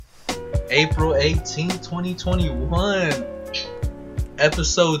April 18th, 2021.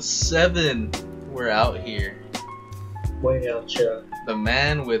 Episode 7. We're out here. Way out, Chuck. The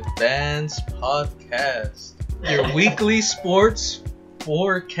Man with Bands podcast. Your weekly sports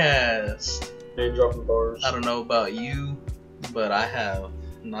forecast. Man dropping bars. I don't know about you, but I have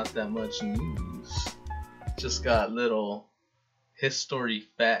not that much news. Just got little history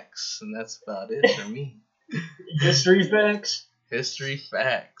facts, and that's about it for me. History facts? History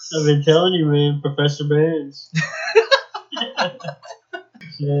facts. I've been telling you, man. Professor Bands.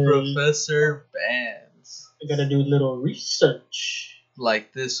 Professor Bands. I gotta do a little research.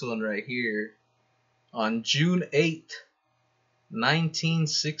 Like this one right here. On June 8th,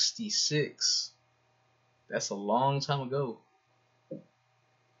 1966. That's a long time ago.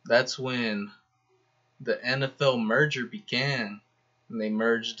 That's when the NFL merger began. And they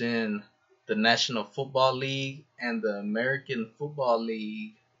merged in the National Football League and the American Football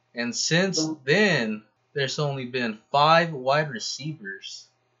League. And since then, there's only been 5 wide receivers.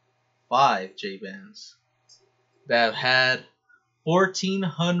 5 J-Bands. That have had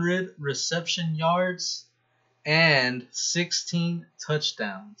 1,400 reception yards and 16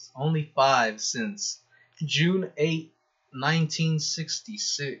 touchdowns. Only 5 since June 8,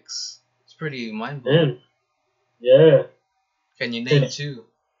 1966. It's pretty mind-blowing. Yeah. Can you name 2?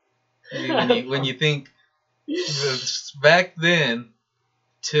 When you think back then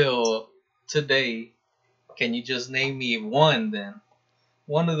till today, can you just name me one then?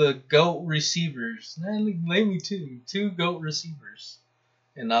 One of the GOAT receivers. Name me 2. 2 GOAT receivers.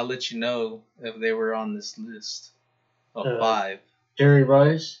 And I'll let you know if they were on this list of 5. Jerry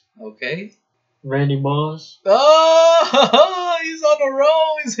Rice. Okay. Randy Moss. Oh, he's on a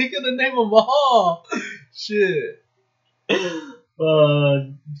roll. Is he going to name them all? Shit.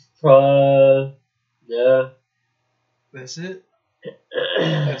 Yeah. That's it?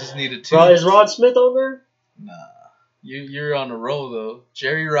 I just needed 2. Is Rod Smith on there? Nah. You're on a roll, though.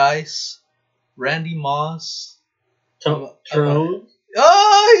 Jerry Rice, Randy Moss. Tyrone.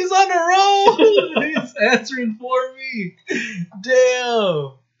 Oh, he's on a roll. He's answering for me.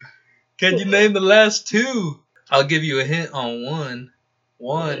 Damn. Can you name the last 2? I'll give you a hint on one.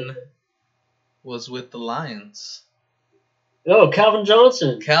 One was with the Lions. Oh, Calvin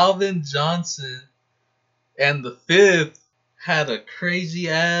Johnson. Calvin Johnson. And the 5th had a crazy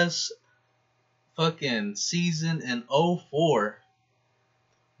ass fucking season in 04.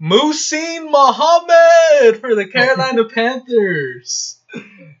 Muhsin Muhammad for the Carolina Panthers.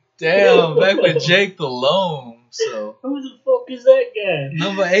 Damn, back with Jake the Loam. So who the fuck is that guy?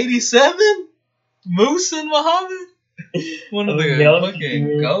 Number 87? Muhsin Muhammad? One of the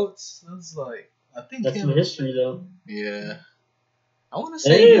fucking goats. That's like, I think that's some history though. Yeah. I want to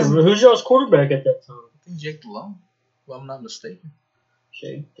say who's y'all's quarterback at that time? I think Jake the Loam, if I'm not mistaken.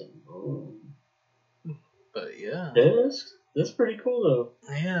 Jake the Loam. But yeah. That's pretty cool though.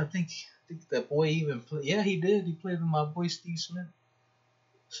 Yeah, I think that boy even played. Yeah, he did. He played with my boy Steve Smith.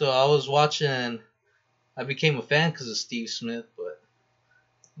 So I was watching. I became a fan because of Steve Smith, but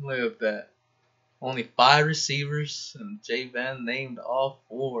look at that. Only 5 receivers, and J-Van named all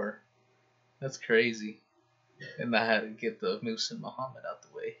 4. That's crazy. And I had to get the Muhsin Muhammad out the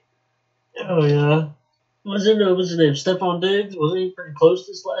way. Oh yeah. What's his name? Stephon Diggs? Wasn't he pretty close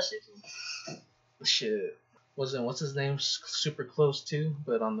this last season? Shit. What's his name? Super close too,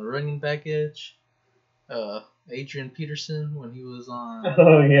 but on the running back edge. Adrian Peterson when he was on.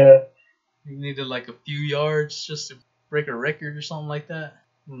 Oh yeah. He needed like a few yards just to break a record or something like that.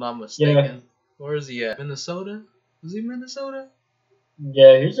 If I'm not mistaken. Yeah. Where is he at? Minnesota? Was he Minnesota?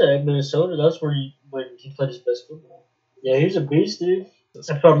 Yeah, he's at Minnesota. That's when he played his best football. Yeah, he's a beast, dude.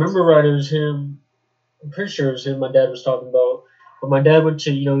 If I remember right, it was him. I'm pretty sure it was him my dad was talking about. But my dad went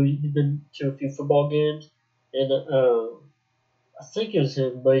to, he'd been to a few football games. And I think it was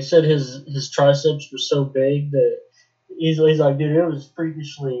him, but he said his triceps were so big that he's like, dude, it was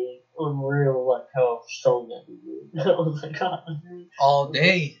freakishly unreal, like how strong that dude was. I was like, God, dude. All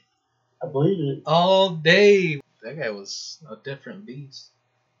day. I believe it. All day. That guy was a different beast.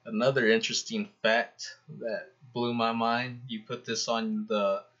 Another interesting fact that blew my mind. You put this on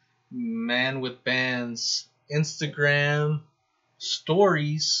the Man with Bands Instagram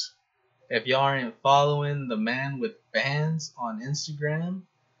stories. If y'all aren't following the Man with Bands on Instagram,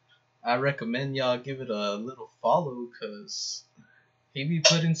 I recommend y'all give it a little follow because he be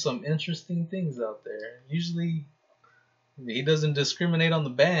putting some interesting things out there. Usually, he doesn't discriminate on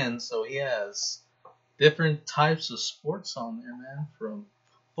the band, so he has different types of sports on there, man. From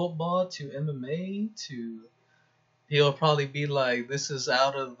football to MMA to... He'll probably be like, this is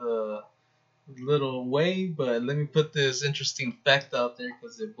out of the little way, but let me put this interesting fact out there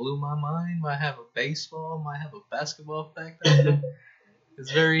because it blew my mind. Might have a baseball, might have a basketball fact out there.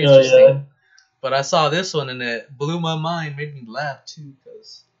 It's very Oh interesting. yeah. But I saw this one and it blew my mind, made me laugh too,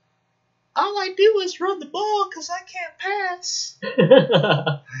 because all I do is run the ball because I can't pass.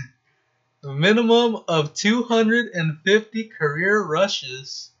 A minimum of 250 career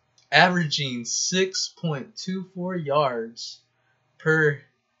rushes, averaging 6.24 yards per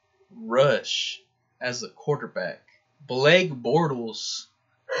rush as a quarterback. Blake Bortles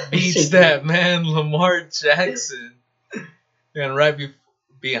beats that man, Lamar Jackson. And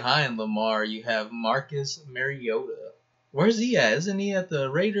behind Lamar, you have Marcus Mariota. Where's he at? Isn't he at the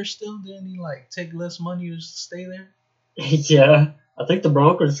Raiders still? Didn't he take less money to stay there? Yeah, I think the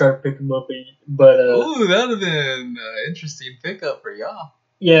Broncos tried to pick him up, but ooh, that would have been an interesting pickup for y'all.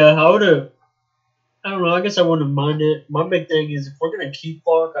 Yeah, I would have. I don't know. I guess I wouldn't have minded. My big thing is if we're gonna keep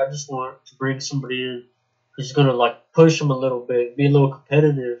Clark, I just want to bring somebody in who's gonna push him a little bit, be a little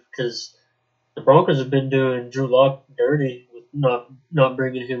competitive, because the Broncos have been doing Drew Lock dirty with not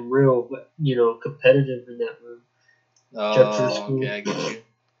bringing him real, competitive in that room. Oh, okay, I get you.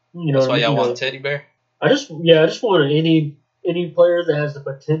 You That's why y'all want Teddy Bear? I just want any player that has the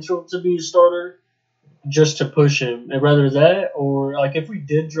potential to be a starter, just to push him, and rather that or if we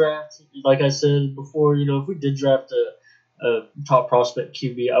did draft, like I said before, if we did draft a top prospect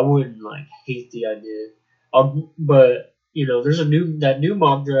QB, I wouldn't hate the idea. But there's that new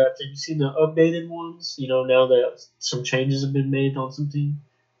mock draft. Have you seen the updated ones? Now that some changes have been made on some team.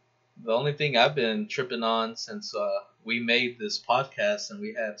 The only thing I've been tripping on since we made this podcast and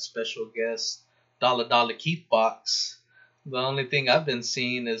we had special guest Dollar Keith Box, the only thing I've been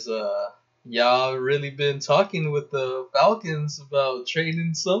seeing is y'all really been talking with the Falcons about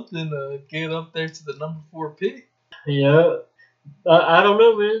trading something to get up there to the number 4 pick. Yeah, I don't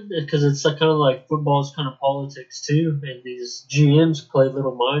know, man, because it's kind of like football's kind of politics too, and these GMs play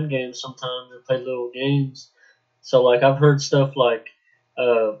little mind games sometimes. They play little games. So I've heard stuff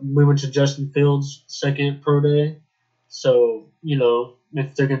we went to Justin Fields' second pro day, so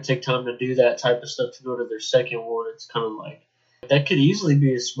if they're gonna take time to do that type of stuff to go to their second one, it's kind of that could easily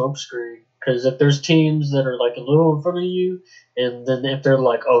be a smokescreen. Because if there's teams that are a little in front of you, and then if they're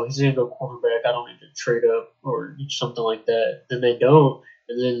oh, he's gonna go quarterback, I don't need to trade up or something like that, then they don't,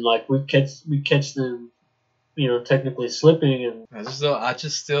 and then we catch them, technically slipping. And I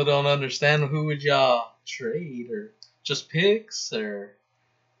just still don't understand who would y'all trade or just picks or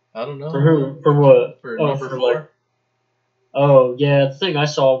I don't know. For who? For what? For number 4. Oh yeah, the thing I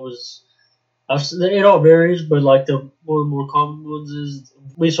saw was. It all varies, but one of the more common ones is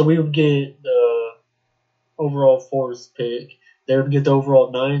we would get the overall 4th pick. They would get the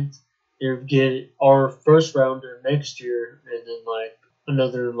overall 9th. They would get our first rounder next year, and then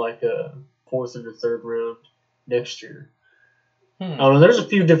another a 4th and a 3rd round next year. I don't know. There's a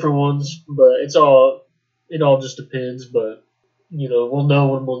few different ones, but it all just depends. But we'll know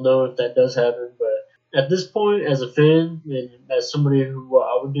when we'll know if that does happen. But at this point, as a fan and as somebody who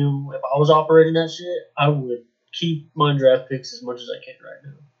I would do if I was operating that shit, I would keep my draft picks as much as I can right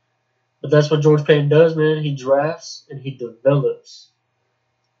now. But that's what George Payton does, man. He drafts and he develops.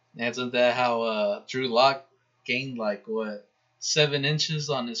 Isn't that how Drew Lock gained 7 inches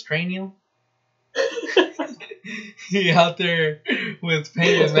on his cranium? He out there with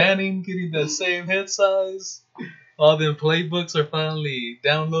Peyton Manning getting the same head size. All them playbooks are finally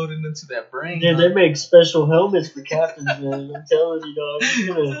downloaded into that brain. Yeah, they make special helmets for captains, man. I'm telling you, dog.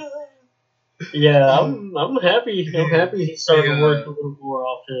 Yeah, I'm happy. I'm happy he's starting to work a little more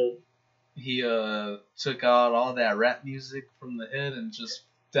off him. He took out all that rap music from the head and just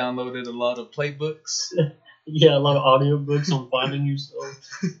downloaded a lot of playbooks. Yeah, a lot of audiobooks on finding yourself.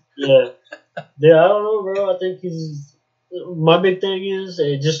 Yeah, I don't know, bro. I think my big thing is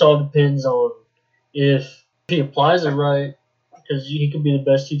it just all depends on if he applies it right, because he could be the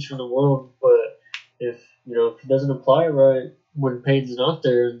best teacher in the world, but if he doesn't apply it right when Payton's not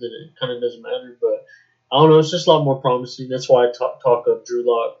there, then it kind of doesn't matter. But I don't know, it's just a lot more promising. That's why I talk of Drew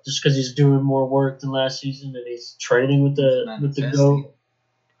Lock, just because he's doing more work than last season and he's training with the GOAT.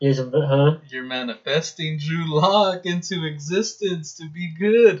 You're manifesting Drew Lock into existence to be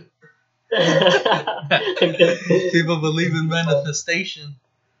good. People believe in manifestation.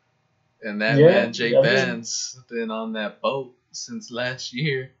 And that man, Jay Vance, been on that boat since last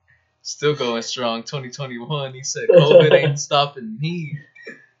year. Still going strong, 2021. He said, COVID ain't stopping me.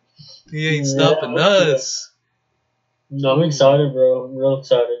 He ain't stopping us. No, I'm excited, bro. I'm real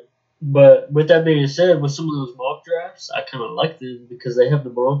excited. But with that being said, with some of those mock drafts, I kind of like them because they have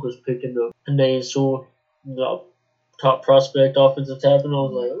the Broncos picking up Panay Sewell, top prospect offensive tackle. I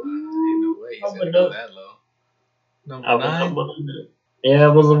was like, ooh. Ain't no way he's Oh, gonna but go no. that low. Number I would 9. Yeah,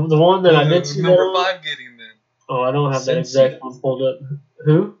 well, the one that I did see that Number on. 5 getting then. Oh, I don't have that Cincy. exact one pulled up.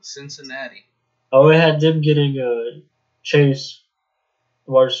 Who? Cincinnati. Oh, it had them getting Chase,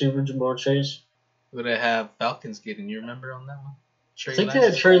 the wide receiver, Jamar Chase. Would it have Falcons getting? You remember on that one? I think they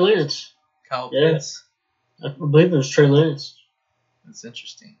had Trey Lance. Kyle Yeah. Pitts. I believe it was Trey Lance. That's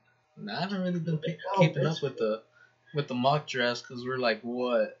interesting. No, I haven't really been keeping up with the mock drafts because we're like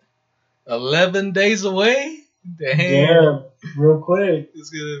what 11 days away. Damn. Yeah, real quick.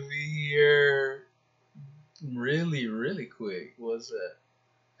 It's gonna be here really, really quick. Was it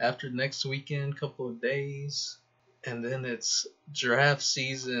after next weekend? Couple of days, and then it's draft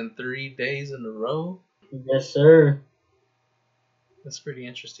season 3 days in a row. Yes, sir. That's pretty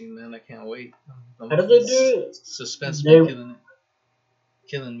interesting, man. I can't wait. How do they do it? Suspense been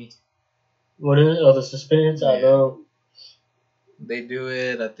killing me. What is it? Oh, the suspense? I Yeah. know. They do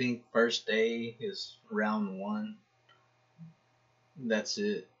it. I think first day is round 1. That's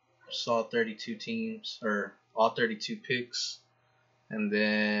it. Saw 32 teams or all 32 picks, and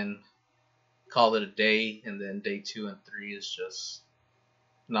then call it a day. And then day 2 and 3 is just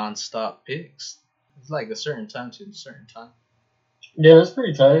non-stop picks. It's like a certain time to a certain time. Yeah, that's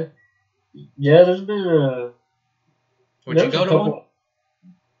pretty tight. Yeah, there's been a. Would you go to one?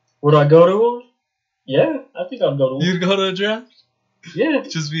 Would I go to one? Yeah, I think I'd go to one. You'd go to a draft? Yeah.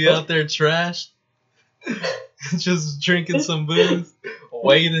 Just be out there trashed. Just drinking some booze,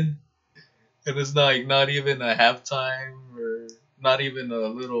 waiting. And it's not even a halftime or not even a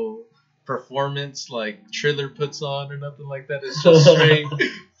little performance like Triller puts on or nothing like that. It's just straight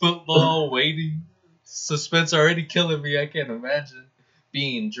football, waiting. Suspense already killing me. I can't imagine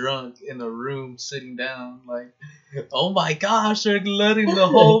being drunk in a room, sitting down, like, oh my gosh, they're letting the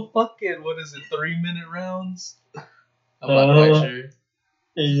whole fucking, 3-minute rounds? I'm not quite sure.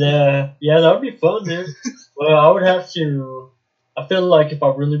 Yeah, that would be fun, man. Well, I would have to. I feel like if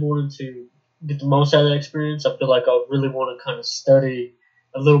I really wanted to get the most out of that experience, I feel like I really want to kind of study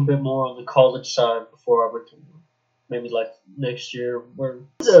a little bit more on the college side before I went to maybe like next year. When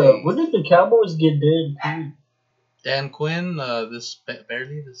did the Cowboys get Dan Quinn? Dan Quinn, I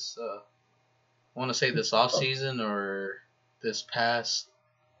want to say this off season or this past,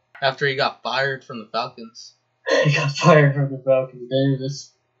 after he got fired from the Falcons. He got fired from the Falcons, dude.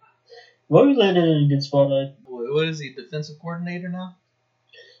 What we landed in a good spot, like. What is he, defensive coordinator now?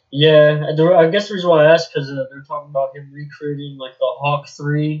 Yeah, I guess the reason why I asked because they're talking about him recreating like the Hawk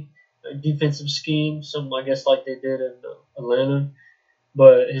 3 defensive scheme, something I guess like they did in Atlanta.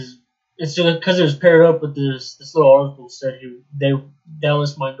 But it's just because it was paired up with this little article said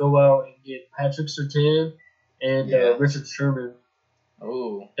Dallas might go out and get Patrick Surtain and Richard Sherman.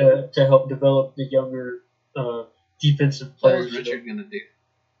 Oh. To help develop the younger defensive players. What is Richard gonna do?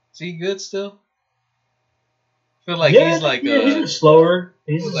 Is he good still? I feel like he's like he's slower.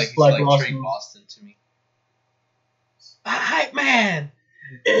 He's like Trey Boston to me. Hype man.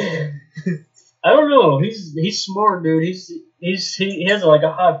 I don't know. He's smart, dude. He has like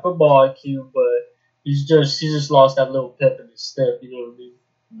a high football IQ, but he's just lost that little pep in his step. You know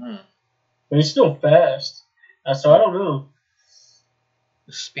what I mean? But he's still fast. So I don't know.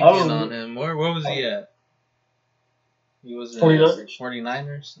 Speaking on him, where was he at? He was in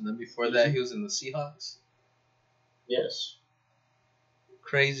 49ers, and then before that he was in the Seahawks. Yes.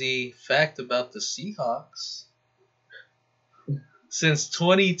 Crazy fact about the Seahawks. Since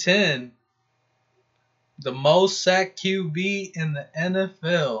 2010, the most sacked QB in the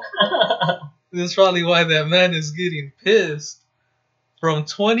NFL. This is probably why that man is getting pissed. From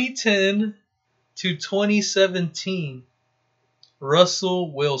 2010 to 2017,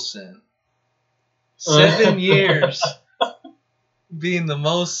 Russell Wilson. 7 years being the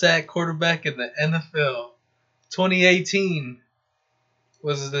most sacked quarterback in the NFL. 2018,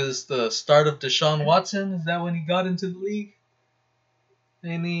 was this the start of Deshaun Watson? Is that when he got into the league?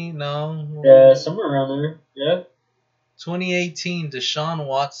 No. Yeah, somewhere around there. Yeah. 2018, Deshaun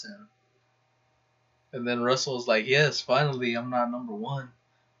Watson. And then Russell was like, yes, finally, I'm not number 1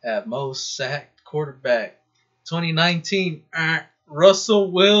 at most sacked quarterback. 2019,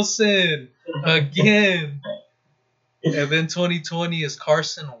 Russell Wilson again. And then 2020 is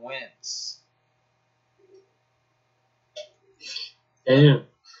Carson Wentz. Damn.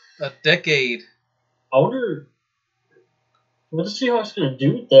 A decade. I wonder what the Seahawks gonna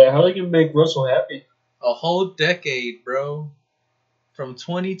do with that. How are they gonna make Russell happy? A whole decade, bro. From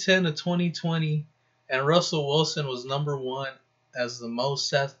 2010 to 2020, and Russell Wilson was number 1 as the most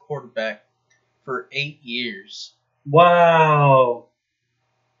sacked quarterback for 8 years. Wow.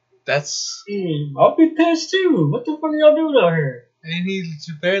 That's... I'll be pissed too. What the fuck are y'all doing out here? And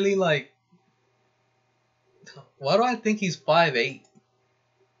he's barely like Why do I think he's 5'8"?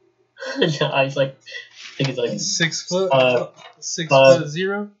 Yeah, he's like, I think he's like 6 foot? five,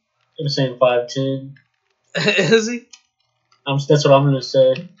 6'0"? I'm saying 5'10". Is he? That's what I'm gonna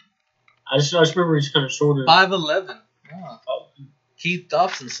say. I just remember he's kind of shorter. 5'11". Oh. Keith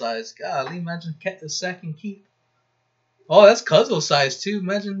Dobson size. Golly, imagine sacking Keith. Oh, that's Cuzzo size too.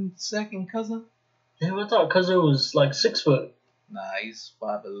 Imagine sacking Cuzzo. Damn, I thought Cuzzo was like 6 foot. Nah, he's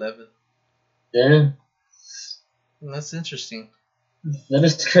 5'11". Yeah. That's interesting. That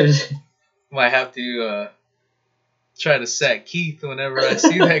is crazy. Might have to try to sack Keith whenever I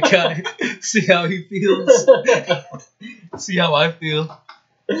see that guy. See how he feels. See how I feel.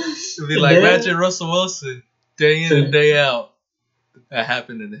 It'll be like, imagine Russell Wilson, day in and day out. That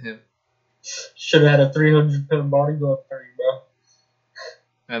happened to him. Should have had a 300-pound body going for him, bro.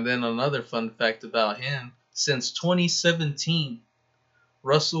 And then another fun fact about him. Since 2017,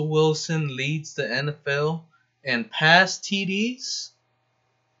 Russell Wilson leads the NFL in pass TDs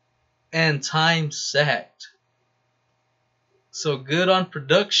and time sacked. So good on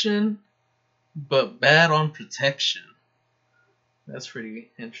production, but bad on protection. That's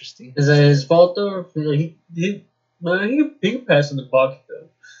pretty interesting. Is that his fault though? He can pass in the pocket though.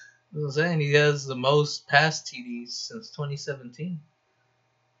 I was saying he has the most pass TDs since 2017.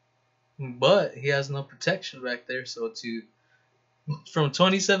 But he has no protection back there, so from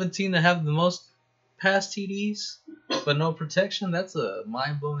 2017 to have the most pass TDs but no protection, that's a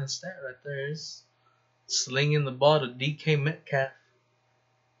mind-blowing stat right there. It's slinging the ball to DK Metcalf.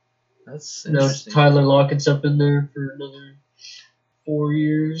 That's interesting. Tyler Lockett's up in there for another 4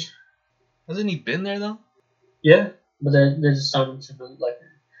 years. Hasn't he been there though? Yeah, but they just signed him to like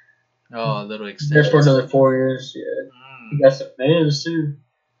a little extension. There for another 4 years. Yeah, he got some fans too.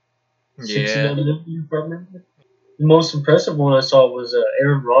 Yeah. The most impressive one I saw was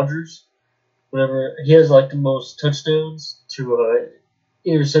Aaron Rodgers. Whenever he has like the most touchdowns to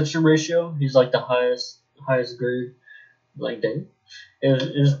interception ratio, he's like the highest grade. Like dang,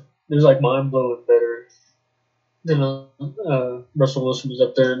 it was like mind blowing better than Russell Wilson was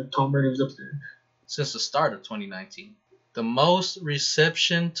up there and Tom Brady was up there. Since the start of 2019, the most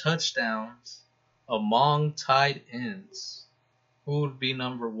reception touchdowns among tight ends. Who would be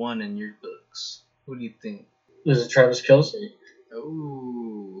number one in your books? Who do you think? Is it Travis Kelce?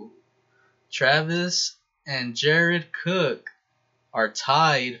 Ooh. Travis and Jared Cook are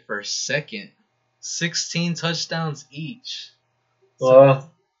tied for second. 16 touchdowns each.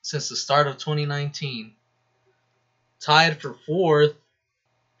 Since the start of 2019. Tied for fourth,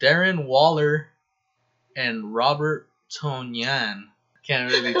 Darren Waller and Robert Tonyan.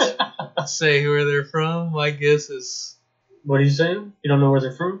 Can't really say where they're from. My guess is... What are you saying? You don't know where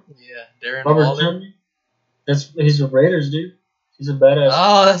they're from? Yeah, Darren Robert Waller. He's the Raiders, dude. He's a badass.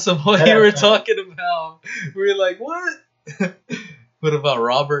 Oh, that's the one you were talking about. We were like, what? What about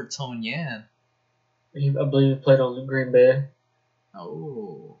Robert Tonyan? I believe he played on the Green Bay.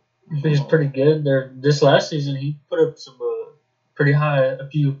 Oh. He's pretty good. This last season, he put up some a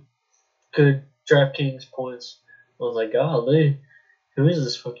few good DraftKings points. I was like, golly. Who is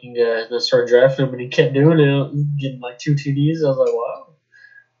this fucking guy? And I started drafting him, and he kept doing it, getting like 2 TDs. I was like, wow,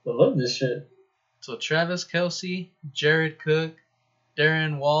 I love this shit. So Travis Kelce, Jared Cook,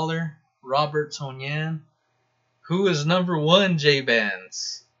 Darren Waller, Robert Tonyan. Who is number one,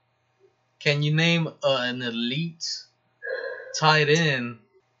 J-Bands? Can you name an elite tight end?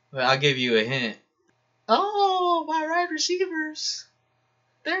 Well, I'll give you a hint. Oh, my wide receivers.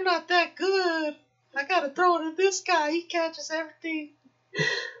 They're not that good. I gotta throw it to this guy. He catches everything.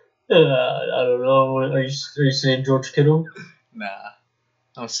 I don't know. Are you saying George Kittle? Nah.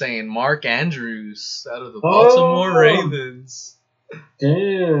 I'm saying Mark Andrews out of the Baltimore Ravens.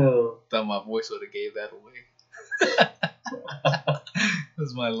 Damn. Thought my voice would have gave that away.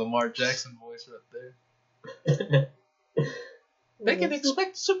 That's my Lamar Jackson voice right there. They can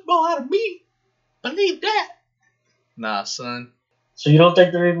expect the Super Bowl out of me. Believe that. Nah, son. So you don't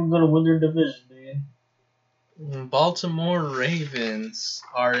think they're even going to win their division, do you? Baltimore Ravens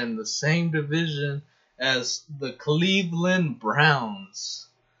are in the same division as the Cleveland Browns.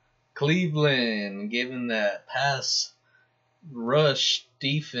 Cleveland, given that pass rush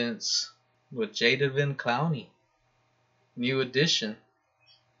defense with Jadeveon Clowney. New addition.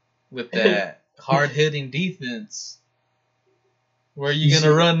 With that hard-hitting defense. Where are you going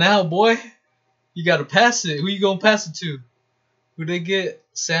to run now, boy? You got to pass it. Who you going to pass it to? Who they get?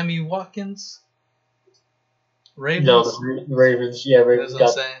 Sammy Watkins? Ravens? No, the Ravens. Yeah, Ravens.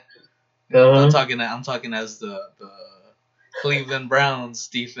 That's what I'm saying. I'm talking as the Cleveland Browns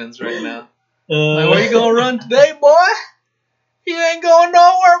defense right now. Like, where you going to run today, boy? You ain't going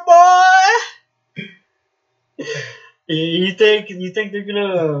nowhere, boy. You think they're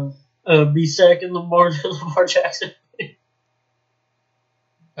gonna be sacking Lamar Jackson?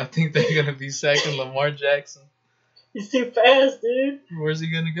 I think they're gonna be sacking Lamar Jackson. He's too fast, dude. Where's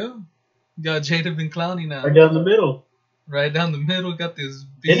he gonna go? Got Jada Clowney now. Right down the middle. Right down the middle. Got this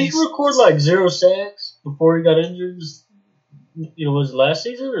beast. Did he record like 0 sacks before he got injured? Was it last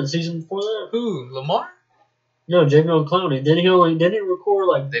season or the season before that? Who? Lamar? No, Javion Clowney. Didn't he record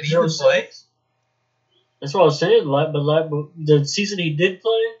like Did he 0 even play? sacks? That's what I was saying. But the season he did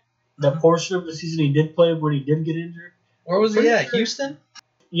play, that portion of the season he did play when he did get injured. Where was he at? Houston?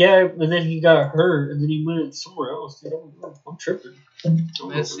 Yeah, and then he got hurt, and then he went somewhere else. Dude, I'm tripping.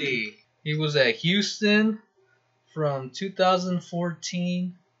 Let's see. He was at Houston from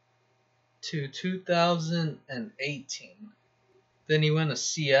 2014 to 2018. Then he went to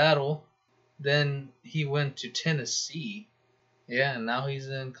Seattle. Then he went to Tennessee. Yeah, and now he's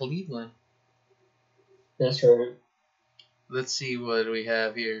in Cleveland. That's right. Let's see what we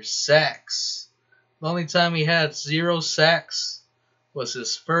have here. Sacks. The only time he had 0 sacks was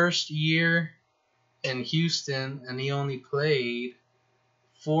his first year in Houston, and he only played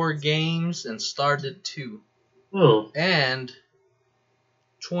 4 games and started 2. Oh. And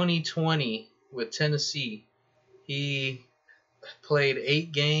 2020 with Tennessee, he played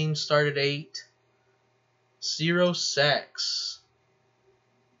 8 games, started 8, 0 sacks,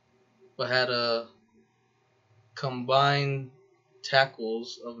 but had a combined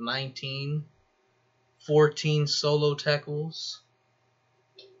tackles of 19, 14 solo tackles,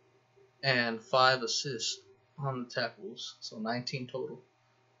 and 5 assists on the tackles, so 19 total.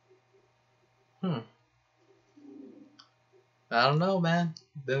 I don't know, man.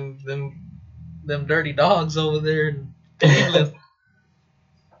 Them dirty dogs over there in Cleveland.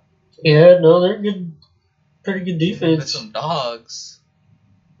 Yeah, no, they're good, pretty good defense. There's some dogs.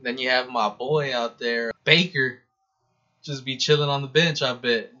 Then you have my boy out there, Baker, just be chilling on the bench, I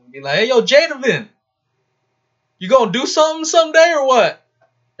bet. Be like, hey, yo, Jadavion, you gonna do something someday or what?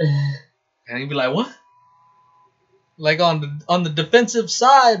 And he'd be like, what? Like on the defensive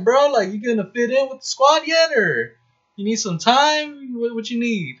side, bro. Like, you gonna fit in with the squad yet, or you need some time? What you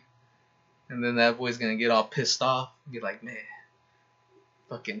need? And then that boy's gonna get all pissed off and be like, man,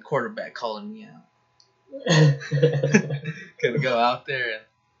 fucking quarterback calling me out. Gonna go out there and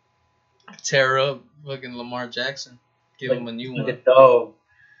tear up fucking Lamar Jackson. Give him a new one. Like a dog.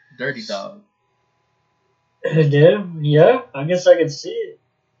 Dirty dog. Yeah, I guess I can see it.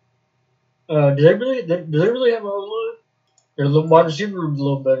 Do they really have a O-line? Their wide receiver room's a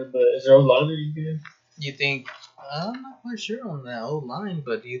little better, but is their O-line any good? You think, I'm not quite sure on that O-line,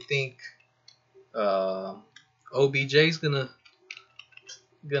 but do you think OBJ's gonna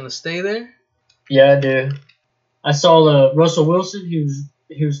stay there? Yeah, I do. I saw Russell Wilson.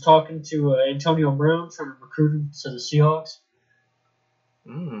 He was talking to Antonio Brown, trying to recruit him to the Seahawks.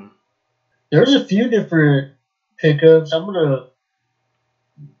 There's a few different pickups.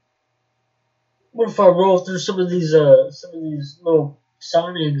 What if I roll through some of these little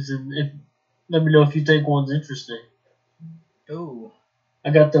signings and let me know if you think one's interesting. Oh, I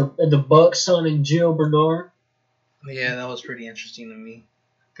got the Bucks signing Gio Bernard. Yeah, that was pretty interesting to me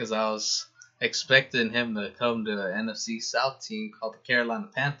because I was expecting him to come to an NFC South team called the Carolina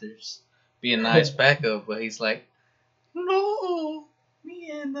Panthers, be a nice backup, but he's like, no, me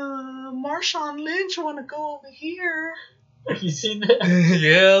and Marshawn Lynch want to go over here. You seen that?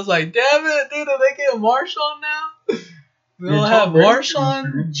 Yeah, I was like, damn it, dude, are they getting Marshawn now? They'll have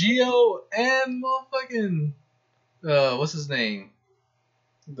Marshawn, Gio, and motherfucking what's his name?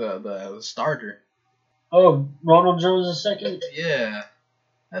 The starter. Oh, Ronald Jones II? Yeah.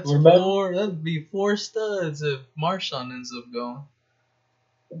 That'd be 4 studs if Marshawn ends up going.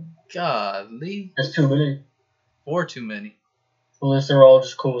 Godly. That's too many. 4 too many. Unless they're all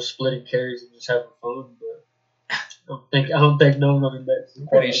just cool splitting carries and just having fun, but I don't think no running backs. I'm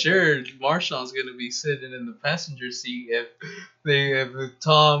pretty sure Marshawn's gonna be sitting in the passenger seat if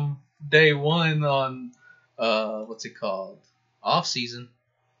Tom day 1 on what's it called? Off season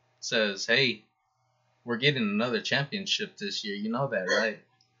says, hey, we're getting another championship this year, you know that, right?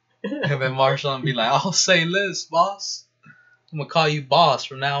 And then Marshawn be like, I'll say less, boss. I'm gonna call you boss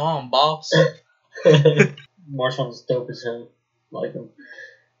from now on, boss. Marshawn's dope as hell. Like him.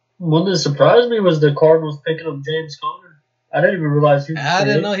 One that surprised me was the Cardinals picking up James Conner. I didn't even realize he was I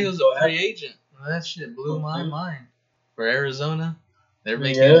didn't know he was a free agent. That shit blew my mind. For Arizona, they're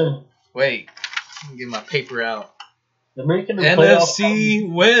making. Yeah. Wait, let me get my paper out. They're making the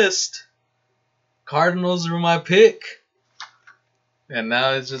NFC West. Cardinals were my pick. And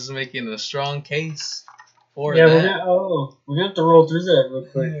now it's just making a strong case for that. We're gonna have to roll through that real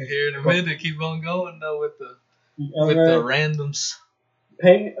quick. Here in a minute, keep on going though with the with the randoms.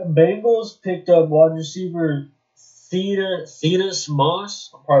 Bengals picked up wide receiver Thetis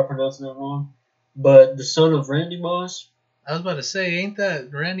Moss. I'm probably pronouncing that wrong, but the son of Randy Moss. I was about to say, ain't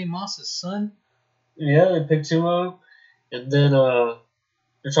that Randy Moss's son? Yeah, they picked him up, and then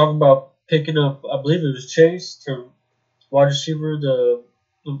they're talking about picking up. I believe it was Chase to wide receiver, the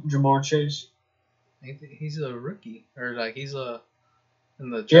Jamar Chase. He's a rookie, or like he's in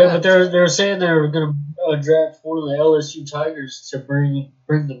the draft. Yeah, but they're saying they're gonna draft one of the LSU Tigers to bring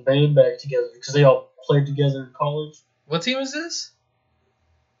the band back together because they all played together in college. What team is this?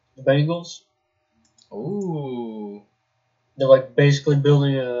 The Bengals. Ooh. They're like basically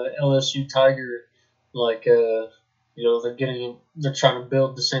building a LSU Tiger, like they're trying to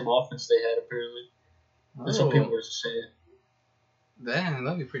build the same offense they had apparently. That's what people were saying. Damn,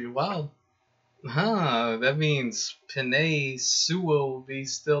 that'd be pretty wild. Huh, that means Penei Sewell will be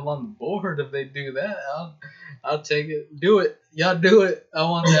still on the board if they do that. I'll take it. Do it. Y'all do it. I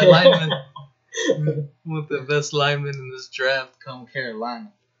want that lineman. I want the best lineman in this draft come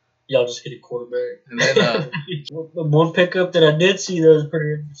Carolina. Y'all just get a quarterback. And then one pickup that I did see that was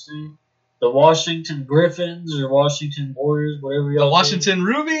pretty interesting. The Washington Griffins or Washington Warriors, whatever y'all. The Washington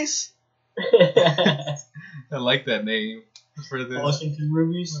Rubies? I like that name for this. Washington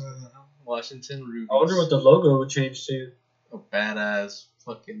Rubies? Washington Rubies. I wonder what the logo would change to. A badass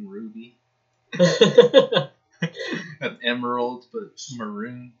fucking ruby. An emerald, but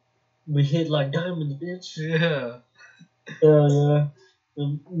maroon. We hit like diamonds, bitch. Yeah.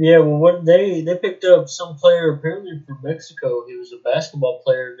 Yeah, well, what they picked up some player apparently from Mexico. He was a basketball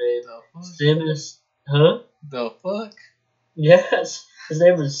player named Samus. Huh? The fuck? Yes, his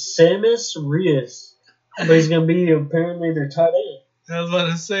name is Samus Reyes, but he's gonna be apparently their tight end. I was about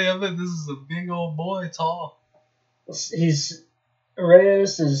to say, I bet this is a big old boy, tall. Reyes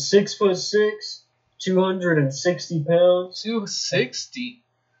is 6'6", 260 pounds. 260.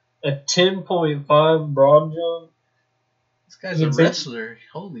 A 10.5 broad jump. This guy's a wrestler.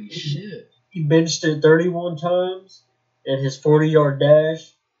 Holy shit. He benched it 31 times, and his 40-yard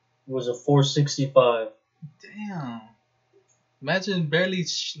dash was a 465. Damn. Imagine barely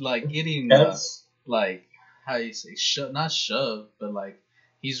getting how you say not shoved, but like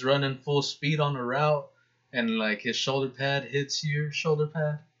he's running full speed on a route, and like his shoulder pad hits your shoulder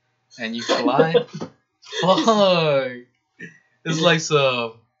pad, and you fly. Fuck. It's like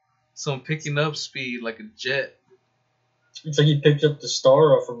some picking up speed like a jet. It's like he picked up the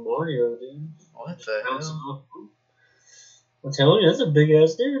star off of Mario, dude. What the hell? I'm telling you, that's a big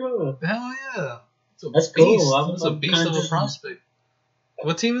ass dude, huh? Hell yeah. That's cool. It's a beast of a prospect.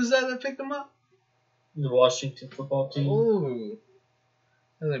 What team is that picked him up? The Washington football team. Ooh.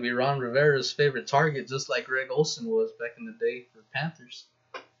 That's going to be Ron Rivera's favorite target, just like Greg Olsen was back in the day for the Panthers.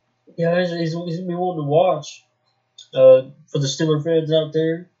 Yeah, he's going to be one to watch. For the Steelers fans out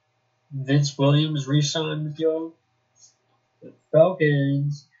there, Vince Williams re-signed with y'all. The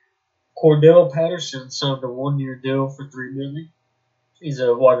Falcons. Cordell Patterson signed a 1-year deal for $3 million. He's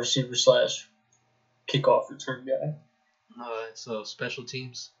a wide receiver / kickoff return guy. So special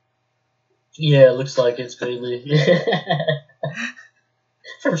teams. Yeah, it looks like it's mainly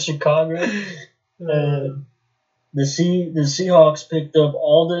from Chicago. The Seahawks picked up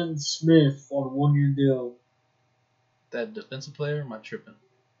Aldon Smith on a 1-year deal. That defensive player? Am I tripping?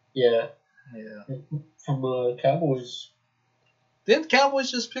 Yeah. Yeah. From Cowboys. Didn't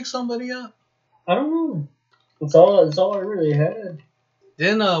Cowboys just pick somebody up? I don't know. It's all I really had.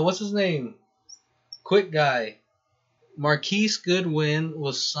 Then what's his name? Quick guy. Marquise Goodwin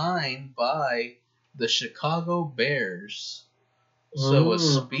was signed by the Chicago Bears. So it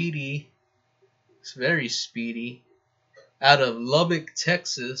was speedy. It's very speedy. Out of Lubbock,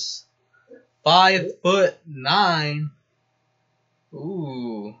 Texas. 5'9".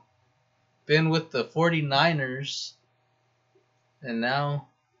 Ooh. Been with the 49ers. And now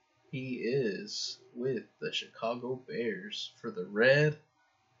he is with the Chicago Bears for the Red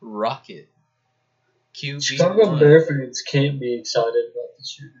Rocket. QB1. Chicago Bear fans can't be excited about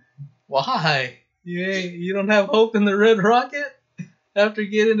this year. Why? You don't have hope in the Red Rocket after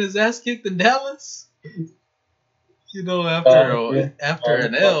getting his ass kicked in Dallas? You know, after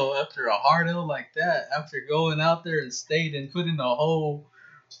an L, after a hard L like that, after going out there and stayed and putting a whole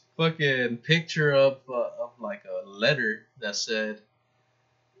fucking picture of like a letter that said,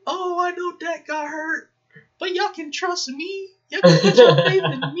 "Oh, I know Dak got hurt, but y'all can trust me. Y'all can put your faith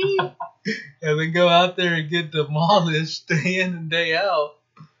in me." And then go out there and get demolished day in and day out.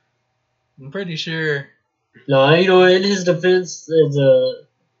 I'm pretty sure. No, in his defense, the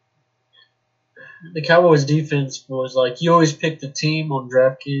Cowboys' defense was like, you always pick the team on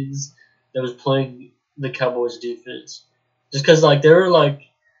DraftKings that was playing the Cowboys defense, just because like they were like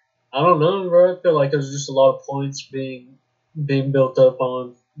I don't know, bro. I feel like there's just a lot of points being built up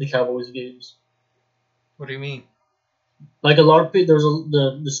on the Cowboys games. What do you mean? Like a lot of people,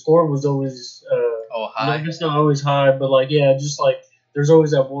 the score was always high. no, it's not always high, but like yeah, just like there's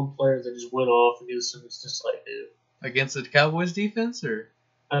always that one player that just went off against them. It's just like dude. Against the Cowboys defense, or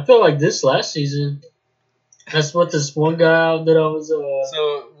I felt like this last season. That's what this one guy that I was.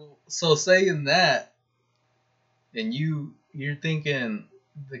 So saying that, and you're thinking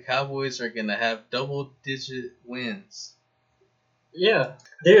the Cowboys are gonna have double-digit wins. Yeah,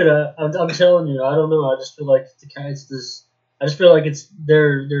 dude, I'm telling you, I don't know. I just feel like the guys this. I just feel like it's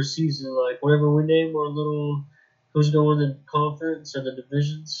their season. Like whenever we name our little who's going in the conference or the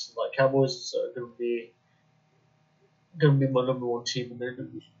divisions, like Cowboys are gonna be my number one team in their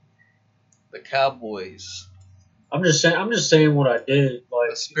division. The Cowboys. I'm just saying what I did.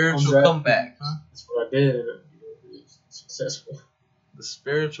 Like the spiritual comeback, huh? That's what I did. It's successful. The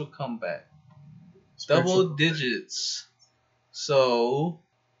spiritual comeback. Spiritual Double digits. So,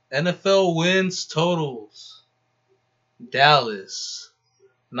 NFL wins totals. Dallas,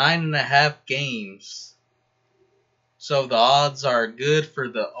 9.5 games. So the odds are good for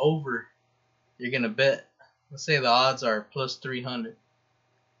the over. You're gonna bet. Let's say the odds are plus 300.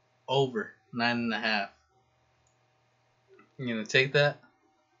 Over 9.5. You gonna take that?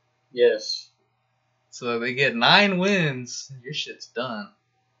 Yes. So they get 9 wins. Your shit's done.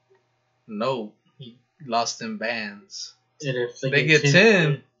 No, he lost in bands. And if They get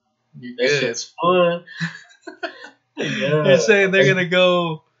 10, you're that good. shit's fun. Yeah. You're saying they're gonna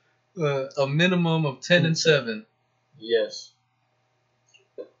go a minimum of 10-7. Yes.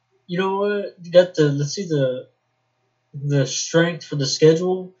 You know what? You got let's see the strength for the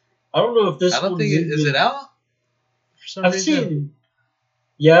schedule. I don't know if this. I don't think is it out. For some I've reason. seen.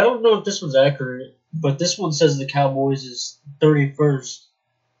 Yeah, I don't know if this one's accurate, but this one says the Cowboys is 31st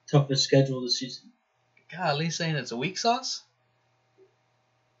toughest schedule this season. Golly, saying it's a weak sauce.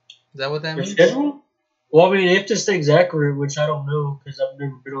 Is that what that Their means? schedule? Well, I mean, if this thing's accurate, which I don't know because I've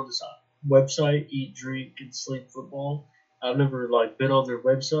never been on this website, Eat, Drink, and Sleep Football. I've never been on their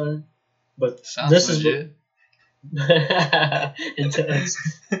website, but Sounds this legit. it does.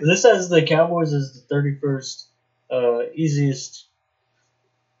 This says the Cowboys is the 31st easiest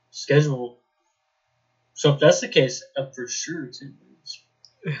schedule. So if that's the case, I'm for sure it's in wins.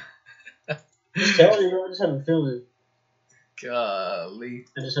 Just telling you, I just have a feeling. Golly.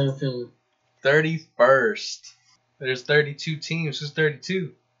 I just have a feeling. 31st. There's 32 teams. Who's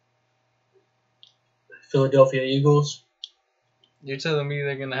 32? Philadelphia Eagles. You're telling me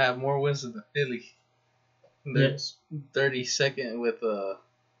they're gonna have more wins than the Philly? They're Yes. 32nd with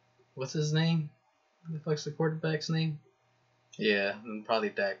what's his name? What the fuck's the quarterback's name? Yeah, and probably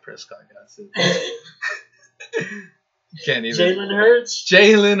Dak Prescott got it. Can't even. Jalen Hurts.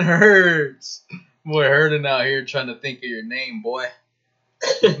 Jalen Hurts. Boy, hurting out here trying to think of your name, boy.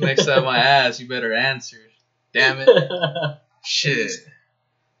 Next time I ask, you better answer. Damn it. Shit.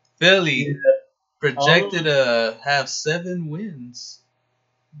 Philly projected to have 7 wins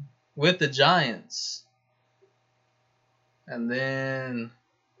with the Giants. And then,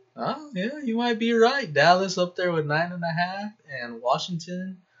 yeah, you might be right. Dallas up there with 9.5, and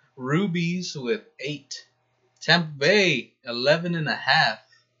Washington Rubies with 8. Tampa Bay 11.5.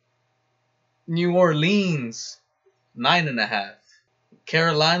 New Orleans 9.5.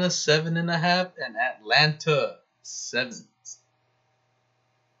 Carolina 7.5, and Atlanta 7.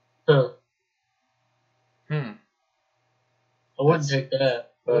 Huh. I wouldn't take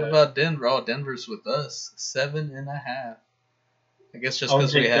that. What about Denver? Oh, Denver's with us 7.5. I guess just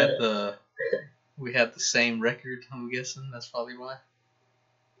because we had the same record. I'm guessing that's probably why.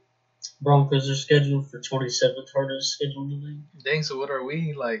 Broncos are scheduled for 27th hardest schedule in the league. Dang, so what are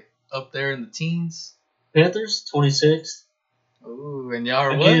we up there in the teens? Panthers 26th. Ooh, and y'all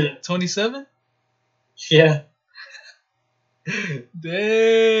are what? 27? Yeah.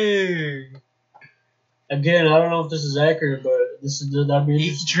 Dang. Again, I don't know if this is accurate, but this is that'd be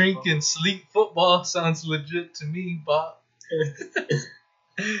Eat, drink, and sleep football sounds legit to me, Bob.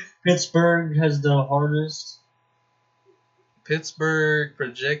 Pittsburgh has the hardest. Pittsburgh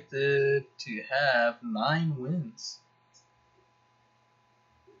projected to have 9 wins.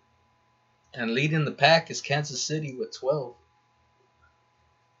 And leading the pack is Kansas City with 12.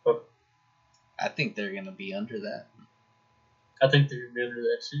 I think they're going to be under that. I think they're going to be under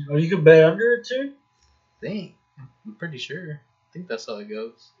that too. Oh, you can bet under it too? I'm pretty sure. I think that's how it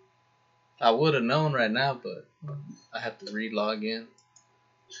goes. I would have known right now, but I have to re-log in.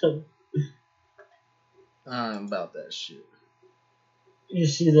 I'm about that shit. You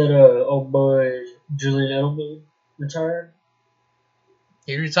see that old boy Julian Edelman retired?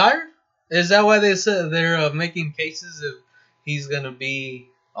 He retired? Is that why they said they're making cases if he's gonna be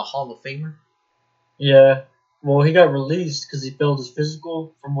a Hall of Famer? Yeah. Well, he got released because he failed his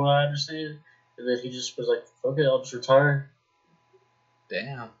physical, from what I understand, and then he just was like, "Fuck it, I'll just retire."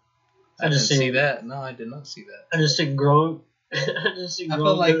 Damn, I I just didn't see seen, that. No, I did not see that. I just seen Gronk. I just seen I felt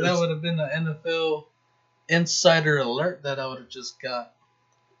Gronk. like that would have been an NFL insider alert that I would have just got.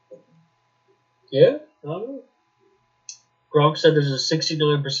 Yeah, I don't know. Gronk said there's a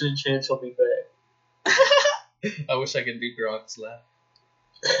 69% chance he'll be I wish I could do Gronk's laugh.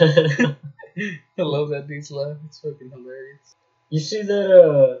 back. I love that dude's laugh. It's fucking hilarious. You see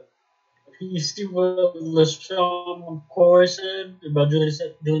that? You see what LaShawn McCoy said about Julian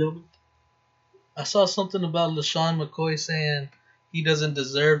Edelman? I saw something about LaShawn McCoy saying he doesn't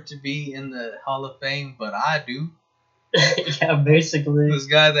deserve to be in the Hall of Fame, but I do. Yeah, basically This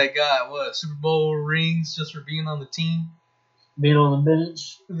guy that got what Super Bowl rings just for being on the team. being on the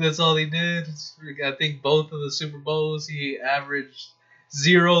bench. That's all he did. I think both of the Super Bowls he averaged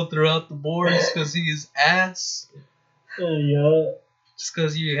 0 throughout the boards because he is ass. Yeah. Just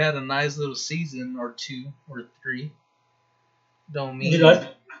because you had a nice little season or 2 or 3, don't mean. Dude, I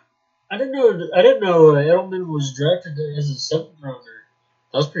didn't know. I didn't know Edelman was drafted as a seventh rounder.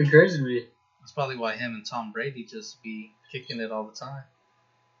 That was pretty crazy to me. That's probably why him and Tom Brady just be kicking it all the time.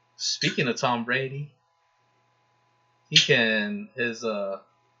 Speaking of Tom Brady, he can his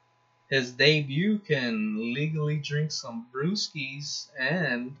debut can legally drink some brewskis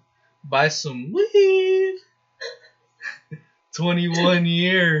and buy some weed. 21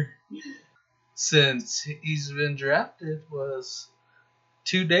 year since he's been drafted was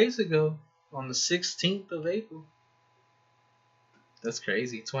 2 days ago on the 16th of April. That's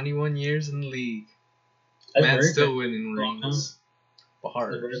crazy. 21 years in the league. That's Man's very still good. winning rings.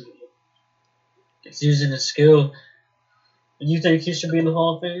 Bars. It's using his skill. And you think he should be in the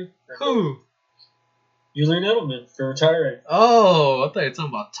Hall of Fame? Who? Julian Edelman for retiring. Oh, I thought you were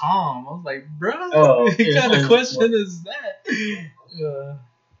talking about Tom. I was like, bro, Oh, what yeah, kind of question is that?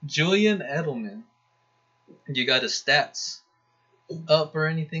 Julian Edelman. You got his stats up or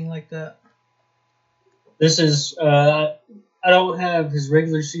anything like that? This is I don't have his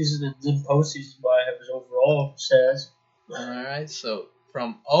regular season and then postseason, but I have his overall stats. Alright, so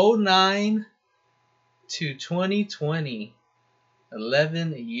from 09 to 2020,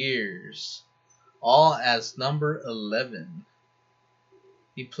 11 years, all as number 11.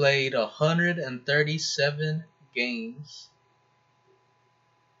 He played 137 games,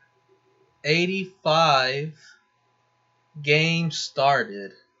 85 games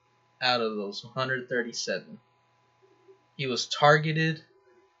started out of those 137. He was targeted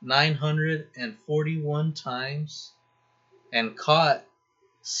 941 times and caught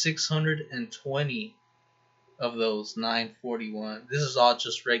 620 of those 941. This is all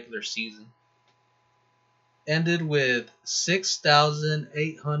just regular season. Ended with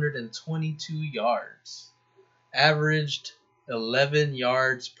 6,822 yards. Averaged 11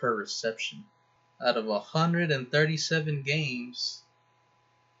 yards per reception. Out of 137 games,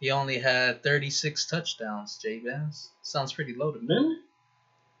 he only had 36 touchdowns, J-Vance. Sounds pretty low to me.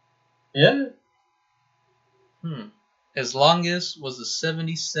 Really? Yeah. His longest was a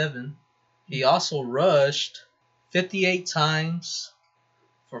 77. He also rushed 58 times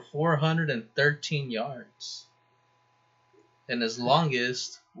for 413 yards. And his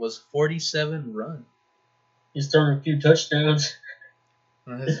longest was 47 run. He's thrown a few touchdowns.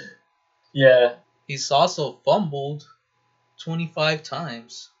 Yeah. He's also fumbled 25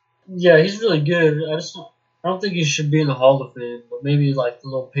 times. Yeah, he's really good. I don't think he should be in the Hall of Fame, but maybe like the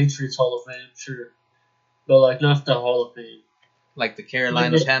little Patriots Hall of Fame, sure. But like not the Hall of Fame. Like the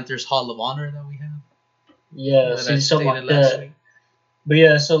Carolina Panthers Hall of Honor that we have. Yeah, see something like that. Week. But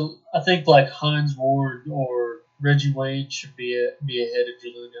yeah, so I think like Hines Ward or Reggie Wayne should be ahead of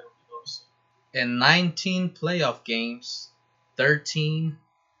Julian Edelman. In 19 playoff games, 13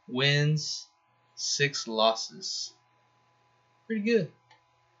 wins, 6 losses. Pretty good.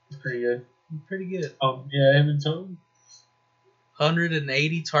 Pretty good. Pretty good. Yeah, him and Tom.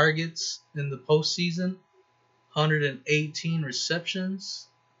 180 targets in the postseason, 118 receptions,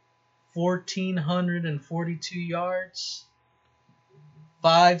 1,442 yards,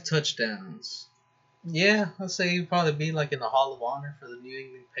 5 touchdowns. Yeah, I'd say he'd probably be like in the Hall of Honor for the New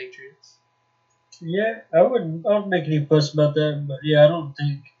England Patriots. Yeah, I wouldn't make any fuss about that, but yeah, I don't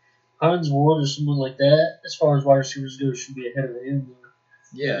think Hines Ward or someone like that, as far as wide receivers go, should be ahead of him.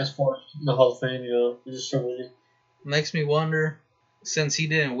 Yeah. As far as the Hall of Fame, just so really. Makes me wonder, since he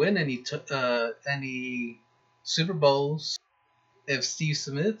didn't win any Super Bowls, if Steve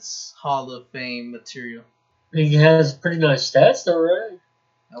Smith's Hall of Fame material. He has pretty nice stats, though, right?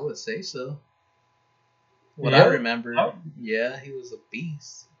 I would say so. What I Yeah. remember, yeah, he was a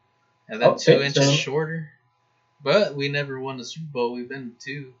beast. And then 2 inches shorter. But we never won a Super Bowl. We've been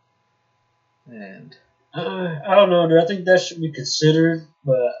to 2. And I don't know, dude. I think that should be considered,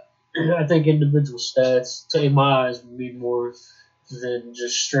 but I think individual stats, in my eyes, would be more than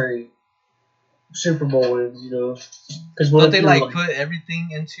just straight Super Bowl wins, you know. Because don't they put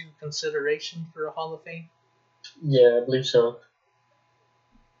everything into consideration for a Hall of Fame? Yeah, I believe so.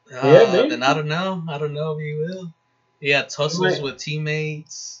 Then I don't know. I don't know if he will. Yeah, tussles with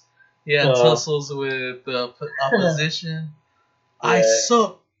teammates. Yeah, tussles with the opposition. Yeah. I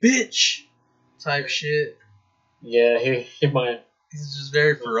suck, bitch. Type shit. Yeah, he might. He's just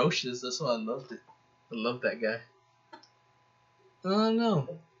very ferocious. That's why I loved it. I love that guy. I don't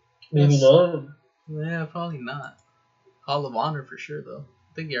know. Maybe not. Yeah, probably not. Hall of Honor for sure, though.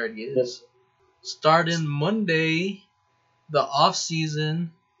 I think he already is. Starting Monday, the off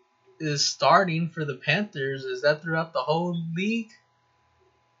season is starting for the Panthers. Is that throughout the whole league?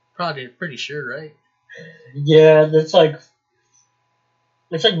 Probably pretty sure, right? Yeah, it's like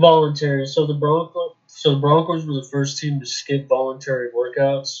voluntary. So the Broncos were the first team to skip voluntary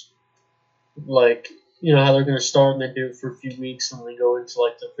workouts. Like, you know how they're going to start and they do it for a few weeks and they go into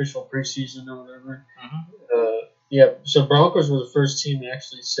like the official preseason or whatever. Mm-hmm. Yeah, so Broncos were the first team to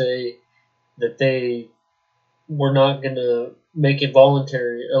actually say that they were not going to make it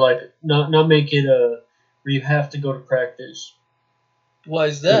voluntary, or like not make it where you have to go to practice. Why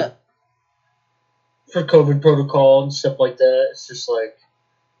is that? For COVID protocol and stuff like that. It's just like,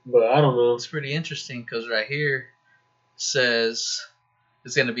 but I don't know. It's pretty interesting because right here says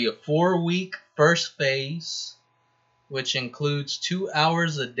it's going to be a 4-week first phase, which includes 2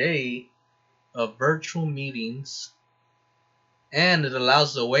 hours a day of virtual meetings, and it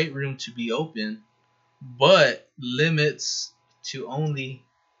allows the weight room to be open, but limits to only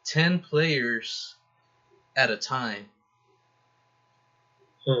 10 players at a time.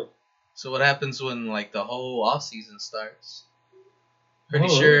 So what happens when like the whole off season starts? Pretty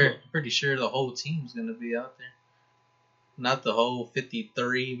sure the whole team's gonna be out there. Not the whole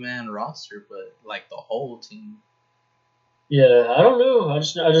 53-man roster, but like the whole team. Yeah, I don't know. I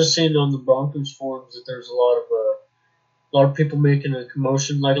just seen on the Broncos forums that there's a lot of people making a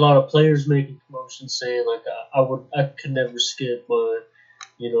commotion, like a lot of players making commotions, saying like I could never skip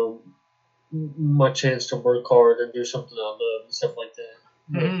my chance to work hard and do something I love and stuff like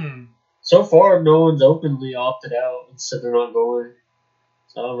that. So far, no one's openly opted out and said they're not going.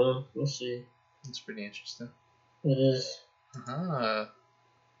 So I don't know. We'll see. It's pretty interesting. It is.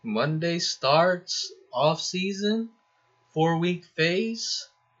 Monday starts off season, 4-week phase,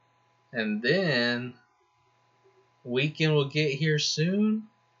 and then weekend will get here soon,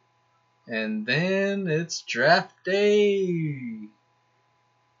 and then it's draft day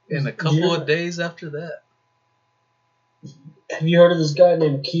in a couple of days after that. Have you heard of this guy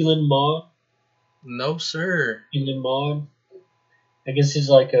named Keelan Maud? No, sir. Keelan Maud. I guess he's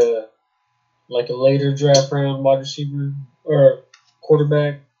like a later draft round wide receiver or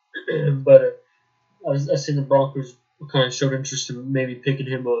quarterback, but I seen the Broncos kind of showed interest in maybe picking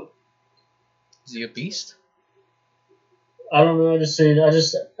him up. Is he a beast? I don't know.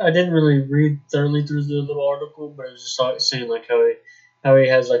 I didn't really read thoroughly through the little article, but I was just saying like how he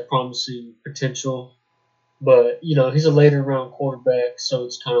has like promising potential, but he's a later round quarterback, so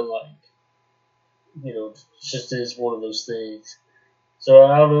it's kind of like it just is one of those things. So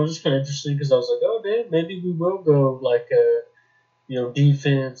I don't know, it's just kind of interesting because I was like, oh damn, maybe we will go like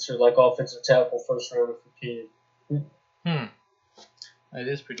defense or like offensive tackle first round if we can. That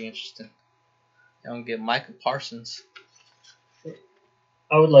is pretty interesting. I don't get Micah Parsons.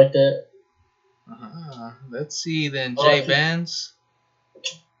 I would like that. Let's see then, Jay Vance.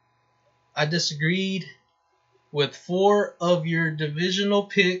 I disagreed with 4 of your divisional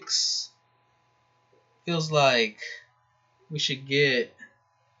picks. Feels like we should get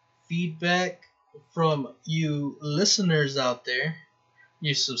feedback from you listeners out there,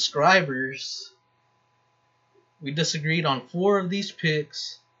 you subscribers. We disagreed on 4 of these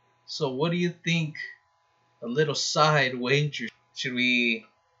picks. So what do you think? A little side wager. Should we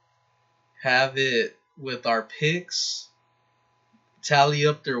have it with our picks, tally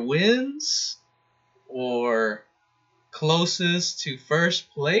up their wins, or closest to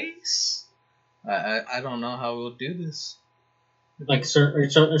first place? I don't know how we'll do this. Like, are you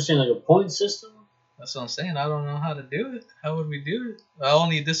saying like a point system? That's what I'm saying. I don't know how to do it. How would we do it? I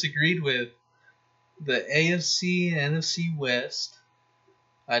only disagreed with the AFC and NFC West.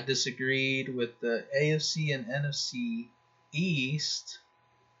 I disagreed with the AFC and NFC East.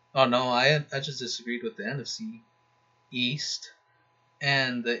 Oh no, I just disagreed with the NFC East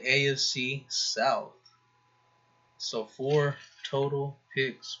and the AFC South. So 4 total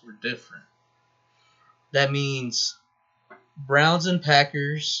picks were different. That means Browns and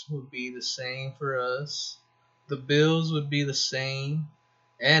Packers would be the same for us. The Bills would be the same.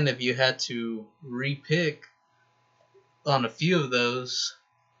 And if you had to repick on a few of those,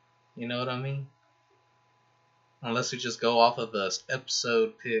 you know what I mean? Unless we just go off of the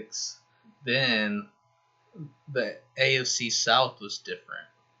episode picks, then the AFC South was different.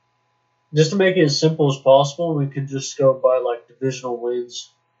 Just to make it as simple as possible, we could just go by like divisional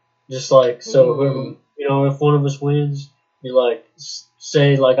wins. Just like so, whoever, if one of us wins, you like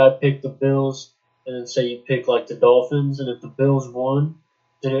say like I pick the Bills, and then say you pick like the Dolphins, and if the Bills won,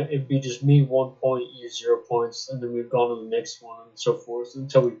 then it'd be just me 1 point, you 0 points, and then we've gone to the next one and so forth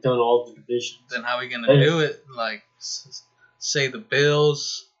until we've done all the divisions. Then how are we gonna do it? Like say the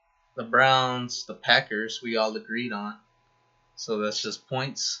Bills, the Browns, the Packers, we all agreed on. So that's just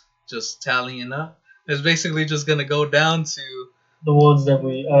points, just tallying up. It's basically just gonna go down to the ones that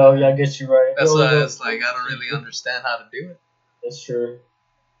we. Oh yeah, I guess you're right. That's why it's like I don't really understand how to do it. That's true.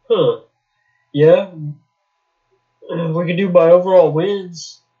 Huh. Yeah. We could do by overall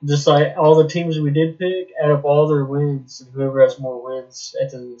wins. Just like all the teams we did pick, add up all their wins, and whoever has more wins at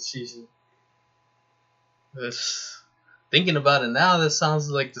the end of the season. Thinking about it now, that sounds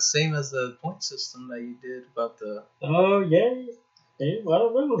like the same as the point system that you did about the. Oh yeah. I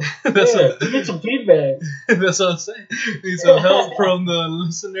don't know. We need some feedback. That's what I'm saying. We need some help from the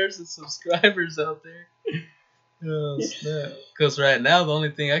listeners and subscribers out there. Oh, snap. Because right now, the only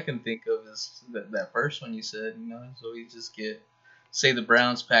thing I can think of is that first one you said, So we just get, say, the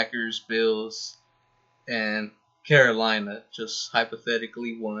Browns, Packers, Bills, and Carolina, just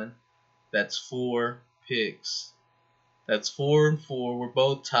hypothetically won. That's 4 picks. That's 4 and 4. We're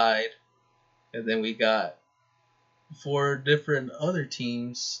both tied. And then we got 4 different other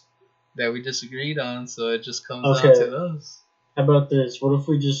teams that we disagreed on, so it just comes down to those. How about this? What if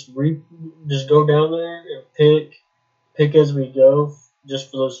we just go down there and pick as we go,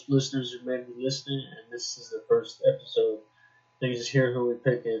 just for those listeners who may be listening, and this is the first episode. They just hear who we're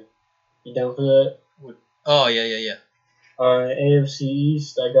picking. You down for that? Oh, yeah. Alright, AFC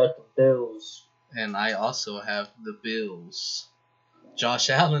East, I got the Bills. And I also have the Bills. Josh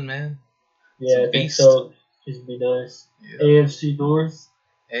Allen, man. Yeah, I think so. He'd be nice. Yeah. AFC North.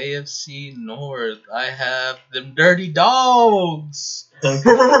 AFC North. I have them Dirty Dogs. That's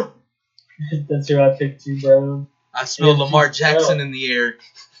who I picked too, bro. I smell Lamar Jackson in the air.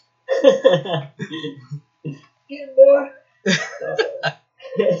 Get boy.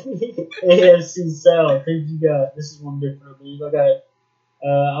 AFC South. Who you got? This is one different, I believe. I got.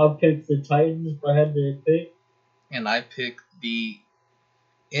 I'll pick the Titans if I had to pick. And I picked the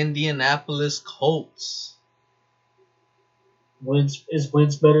Indianapolis Colts. Is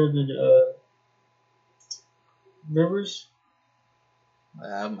Wentz better than Rivers?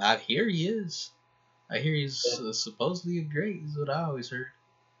 I hear he is. I hear he's supposedly great, is what I always heard.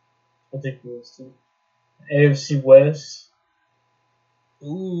 I think he is too. AFC West.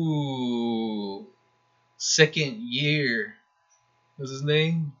 Ooh. Second year. What's his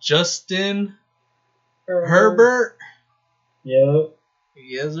name? Justin Herbert? Yep.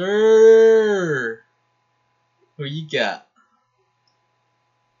 Yes, sir. Who you got?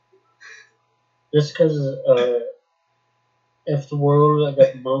 Just because F the world, I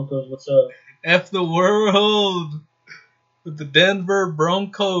got the Broncos. What's up? F the world with the Denver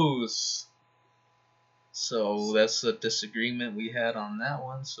Broncos. So that's a disagreement we had on that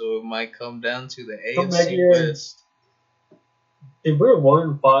one. So it might come down to the AFC West. Dude, we're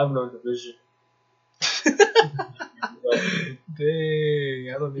 1-5 in our division.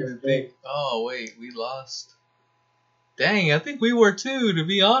 Dang, I don't even think. Oh wait, we lost. Dang, I think we were too. To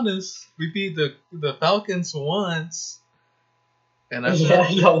be honest, we beat the Falcons once. And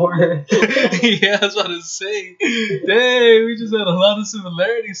y'all were. Yeah, I was about to say. Dang, we just had a lot of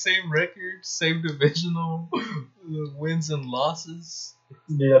similarities. Same record, same divisional wins and losses.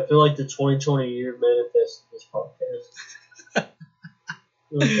 Dude, I feel like the 2020 year manifested this podcast.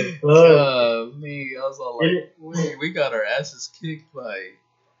 I was all like, we got our asses kicked by.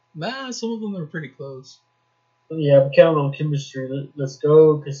 Nah, some of them are pretty close. Yeah, I'm counting on chemistry. Let's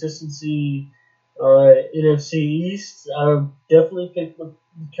go. Consistency. Alright, NFC East. I definitely picked the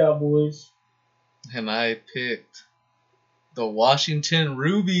Cowboys. And I picked the Washington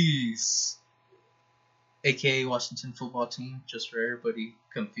Rubies. AKA Washington football team, just for everybody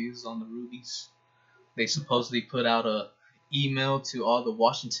confused on the Rubies. They supposedly put out a email to all the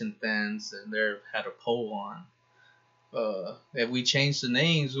Washington fans, and they had a poll on If we changed the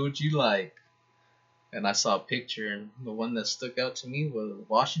names, what would you like? And I saw a picture, and the one that stuck out to me was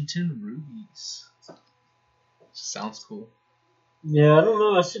Washington Rubies. Sounds cool. Yeah, I don't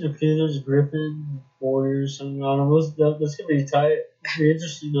know. I see the Panthers, Griffin, Warriors, something. I don't know. That's gonna be tight. It'll be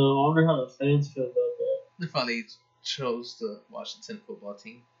interesting though. I wonder how the fans feel about that. They probably chose the Washington football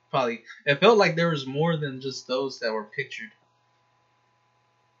team. Probably, it felt like there was more than just those that were pictured.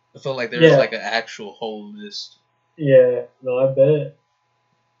 It felt like there was like an actual whole list. Yeah, no, I bet.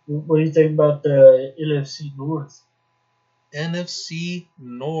 What do you think about the NFC North? NFC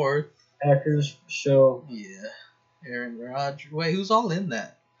North. Packers show. Yeah. Aaron Rodgers. Wait, who's all in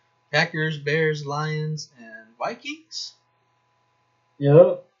that? Packers, Bears, Lions, and Vikings?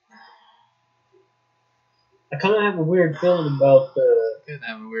 Yep. I kind of have a weird feeling about the. I kind of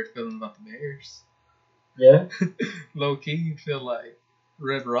have a weird feeling about the Bears. Yeah? Low key, you feel like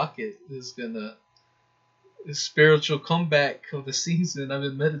Red Rocket is gonna. The spiritual comeback of the season. I've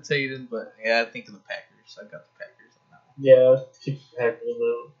been meditating, but yeah, I think of the Packers. I got the Packers on that one. Yeah, keep the Packers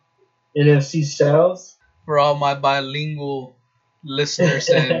alone. NFC South? For all my bilingual listeners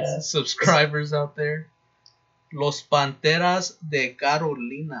and subscribers out there, Los Panteras de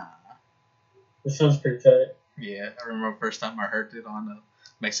Carolina. That sounds pretty tight. Yeah, I remember the first time I heard it on a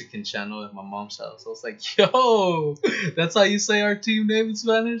Mexican channel at my mom's house. I was like, yo, that's how you say our team name in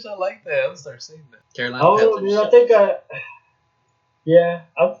Spanish? I like that. I'll start saying that. Carolina Panthers. I think yeah.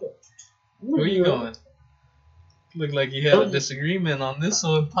 Where you going? Look like you had a disagreement on this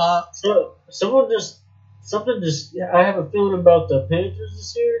one, Pop. So, I have a feeling about the Panthers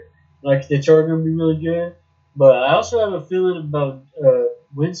this year. Like, the Chargers are going to be really good. But I also have a feeling about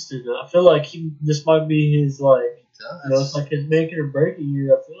Winston. I feel like this might be his, like, it's like his make it or break it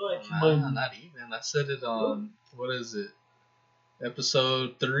year. I feel like he might. Not even. I said it on, what is it?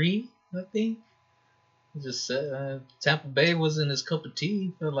 Episode 3, I think. I just said Tampa Bay wasn't his cup of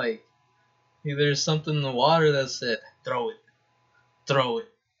tea. I feel like there's something in the water that said, throw it,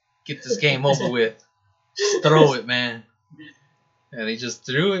 get this game over with. Just throw it, man. And he just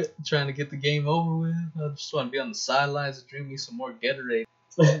threw it, trying to get the game over with. I just want to be on the sidelines and drink me some more Gatorade.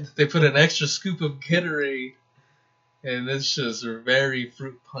 They put an extra scoop of Gatorade, and it's just a very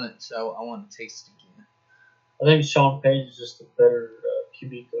fruit punch. I want to taste it again. I think Sean Payne is just a better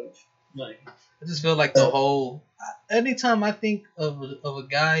QB coach. Like, I just feel like the whole. Anytime I think of a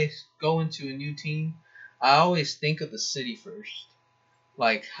guy going to a new team, I always think of the city first.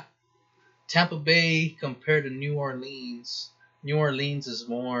 Like Tampa Bay compared to New Orleans. New Orleans is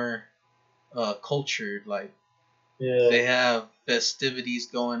more cultured. Like they have festivities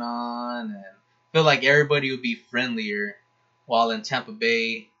going on, and I feel like everybody would be friendlier. While in Tampa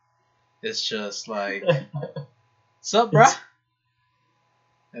Bay, it's just like, "What's up, bruh?"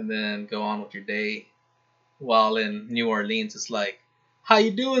 And then go on with your day. While in New Orleans, it's like, "How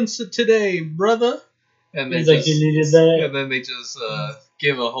you doing today, brother?" And they like, you needed that. And then they just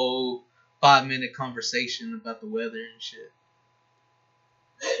give a whole 5-minute conversation about the weather and shit.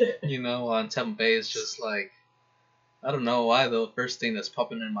 On Tampa Bay, it's just like, I don't know why though. First thing that's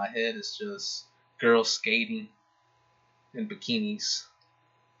popping in my head is just girls skating in bikinis.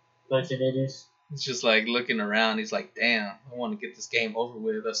 1980s. It's just like looking around. He's like, damn, I want to get this game over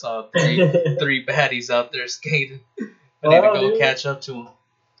with. I saw three baddies out there skating. I need to go catch up to them.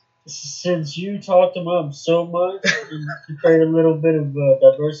 Since you talked them up so much and to create a little bit of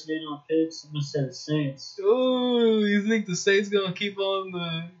diversity in our picks, I'm gonna say the Saints. Ooh, you think the Saints gonna keep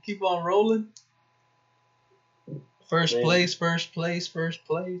on rolling? First place.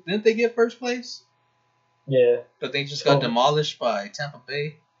 Didn't they get first place? Yeah. But they just got demolished by Tampa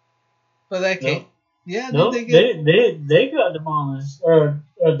Bay. But that came. Yeah, they got demolished.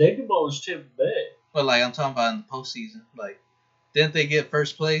 They demolished Tampa Bay. But like I'm talking about in the postseason, like. Didn't they get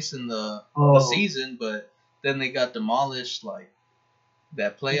first place in the season, but then they got demolished, like,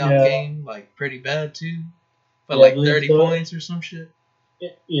 that playoff game, like, pretty bad, too? But, like, 30 points or some shit?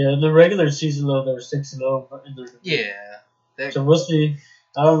 Yeah, the regular season, though, they were 6-0. Yeah. So we'll see.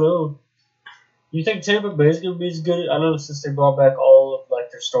 I don't know. You think Tampa Bay's going to be as good? I know since they brought back all of,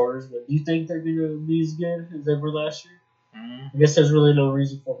 like, their starters, but do you think they're going to be as good as they were last year? I guess there's really no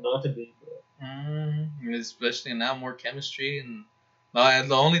reason for them not to be. Especially now, more chemistry, and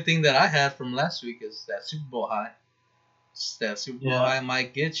the only thing that I had from last week is that Super Bowl high. That Super Bowl high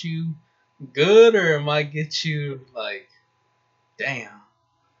might get you good, or it might get you like, damn.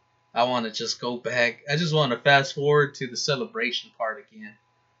 I want to just go back. I just want to fast forward to the celebration part again.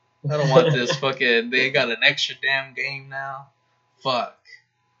 I don't want this fucking. They got an extra damn game now. Fuck.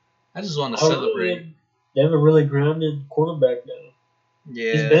 I just want to celebrate. They have a really grounded quarterback now. He's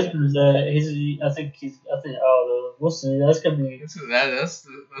Yeah. been through that. I don't know. We'll see. That's gonna be.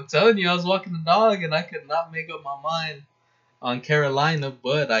 I'm telling you, I was walking the dog and I could not make up my mind on Carolina,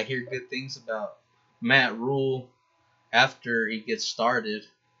 but I hear good things about Matt Rule. After he gets started,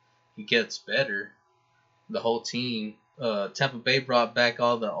 he gets better. The whole team. Tampa Bay brought back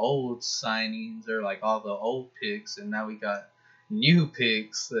all the old signings, or like all the old picks, and now we got new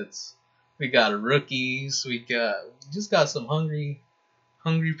picks. We got rookies. We just got some hungry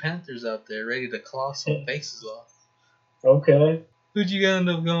Panthers out there ready to claw some faces off. Okay. Who'd you end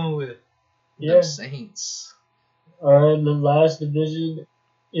up going with? Yeah. The Saints. Alright, the last division,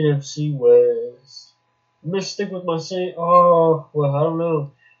 NFC West. I'm gonna stick with my Saints. Oh, well, I don't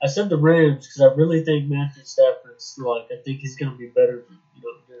know. I said the Rams because I really think Matthew Stafford's I think he's gonna be better than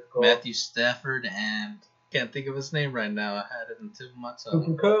Jared Goff. Matthew Stafford and can't think of his name right now. I had it on the tip of my tongue.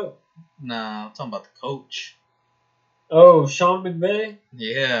 Cooper Kupp? Nah, I'm talking about the coach. Oh, Sean McVay?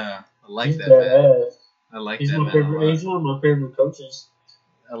 Yeah, I like He's that man. badass. I like He's that my man favorite. a lot. He's one of my favorite coaches.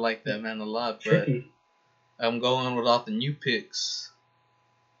 I like that man a lot, but Tricky. I'm going with all the new picks.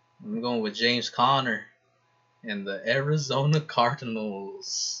 I'm going with James Conner and the Arizona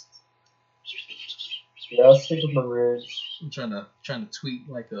Cardinals. Yeah, I'll stick with my Rams. I'm trying to tweet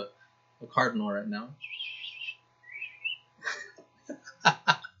like a Cardinal right now.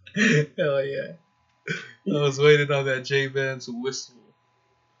 Hell yeah. I was waiting on that J-Ban's whistle.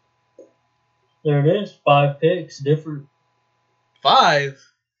 There it is. 5 picks. Different. 5?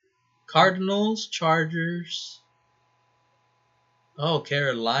 Cardinals, Chargers. Oh,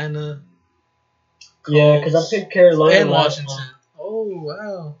 Carolina. Colts, Yeah, because I picked Carolina and last Washington. time. Oh,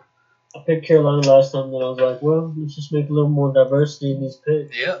 wow. I picked Carolina last time, and I was like, well, let's just make a little more diversity in these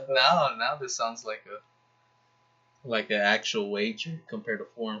picks. Yep, now this sounds like an actual wager compared to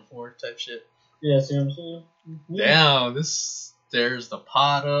 4-4 type shit. Yeah, see what I'm saying? Yeah. Damn, there's the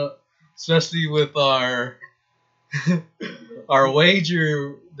pot up, especially with our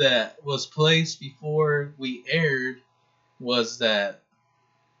wager that was placed before we aired was that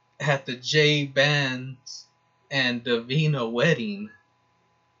at the J Bands and Davina wedding,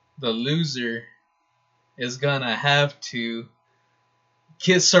 the loser is gonna have to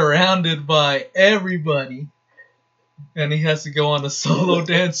get surrounded by everybody, and he has to go on a solo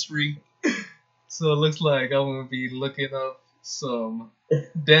dance spree. So it looks like I'm gonna be looking up some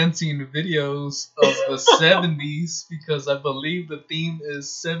dancing videos of the 70s because I believe the theme is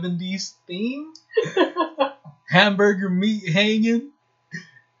 70s theme. Hamburger meat hanging,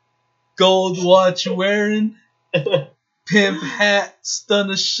 gold watch wearing, pimp hat,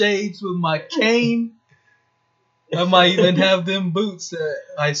 stunner shades with my cane. I might even have them boots that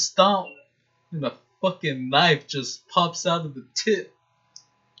I stomp and a fucking knife just pops out of the tip.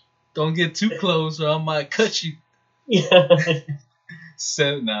 Don't get too close or I might cut you. Yeah.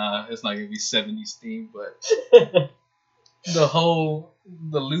 Nah, it's not gonna be 70s theme, but the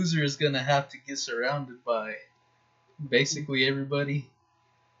loser is gonna have to get surrounded by basically everybody,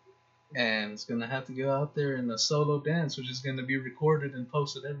 and it's gonna have to go out there in a solo dance, which is gonna be recorded and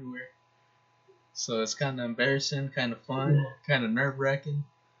posted everywhere. So it's kind of embarrassing, kind of fun, kind of nerve wracking.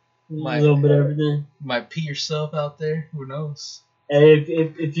 A little bit of everything. Might pee yourself out there. Who knows? Hey,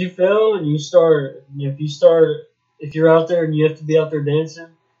 if you fail and if you're out there and you have to be out there dancing,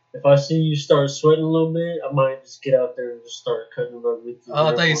 if I see you start sweating a little bit, I might just get out there and just start cutting them up with you. Oh,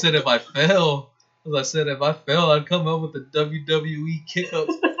 I thought you said if I fell. As I said, if I fell, I'd come up with a WWE kick up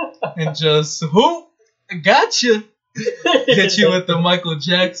and just whoop, gotcha. Hit you with the Michael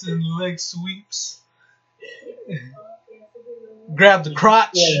Jackson leg sweeps. Grab the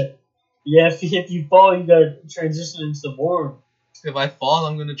crotch. Yeah. If you fall, you gotta transition into the board. If I fall,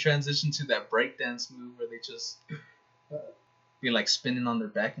 I'm gonna transition to that breakdance move where they just be like spinning on their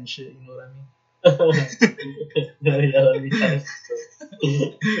back and shit. You know what I mean? Yeah, that'd be nice.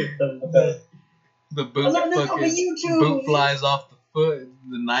 The boot flies off the foot.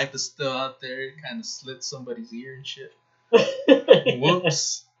 The knife is still out there. It kind of slits somebody's ear and shit.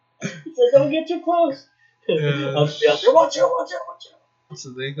 Whoops. He said, don't get too close. I'll be out there. Watch out. So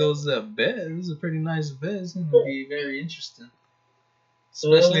there goes that bet. This is a pretty nice bet. It's going to be very interesting.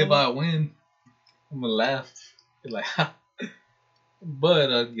 Especially if I win. I'm going to laugh. Be like, ha.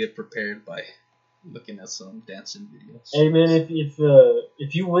 But I'll get prepared by looking at some dancing videos. Hey man,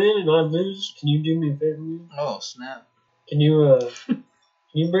 if you win and I lose, can you do me a favor? Man? Oh snap! Can you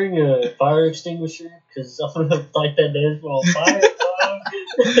bring a fire extinguisher? Cause I'm gonna light that dance ball on fire.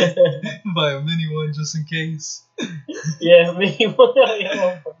 Buy a mini one just in case. Yeah, mini one.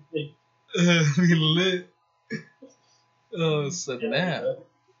 Be lit. Oh snap!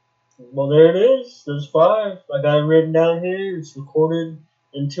 Well, there it is. There's 5. I got it written down here. It's recorded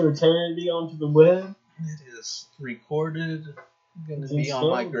into eternity onto the web. It is recorded. Gonna It's in be on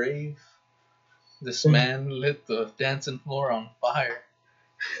my stone. grave. This man lit the dancing floor on fire.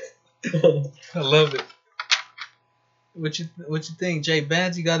 I love it. What you think, Jay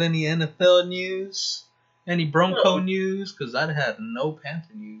Vance? You got any NFL news? Any Bronco No, news? Cause I had no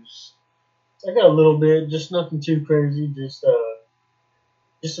Panther news. I got a little bit, just nothing too crazy. Just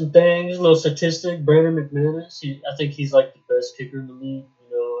some things, a little statistic. Brandon McManus, I think he's like the best kicker in the league.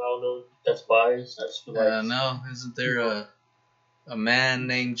 I don't know if that's biased. I just feel like No, isn't there a man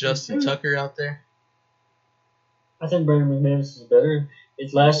named Justin Tucker out there? I think Brandon McManus is better.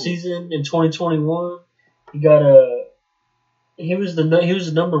 It's last Oh. season in 2021. He got a he was the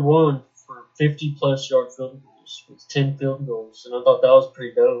number 1 for 50+ yard field goals with 10 field goals, and I thought that was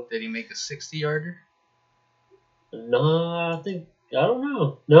pretty dope. Did he make a 60-yarder? No, I don't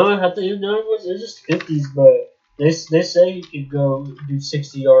know. No, I think no, it was just 50s, but they say he could go do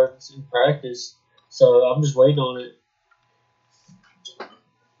 60 yards in practice, so I'm just waiting on it.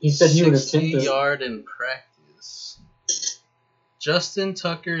 He said he would attempt it. 60-yard in practice. Justin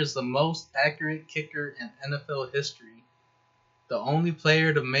Tucker is the most accurate kicker in NFL history. The only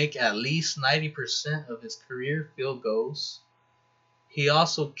player to make at least 90% of his career field goals. He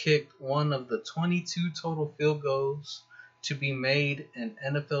also kicked one of the 22 total field goals to be made in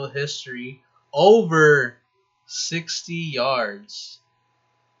NFL history over 60 yards.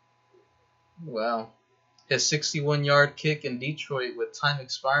 Wow. His 61-yard kick in Detroit with time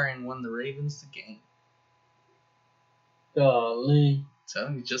expiring won the Ravens the game. Golly.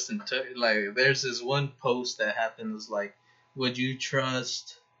 Telling you, Justin Tucker, like, there's this one post that happens, like, would you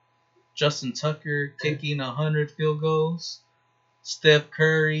trust Justin Tucker kicking 100 field goals? Steph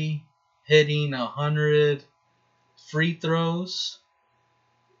Curry hitting 100 free throws?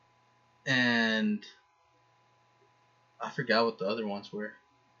 And I forgot what the other ones were.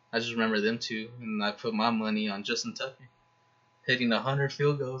 I just remember them two, and I put my money on Justin Tucker hitting 100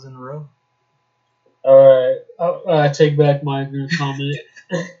 field goals in a row. All right, I take back my comment.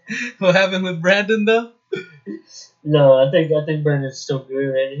 What happened with Brandon though? No, I think Brandon's still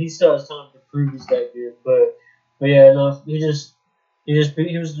good, and he still has time to prove he's that good. But yeah, no, he was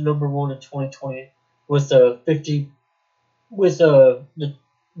the number 1 in 2020 with the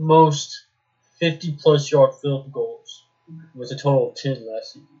most 50+ yard field goals with a total of 10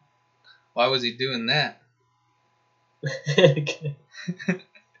 last season. Why was he doing that?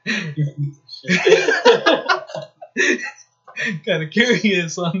 Kind of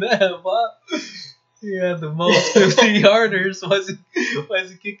curious on that, Bob. He had the most 50-yarders. Why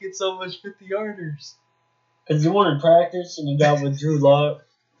is he kicking so much 50-yarders? Because he wanted practice, and he got with Drew Lock,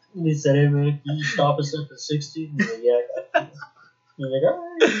 and he said, "Hey man, can you stop us at the 60?" And he's like, "Yeah, I got you." He's like,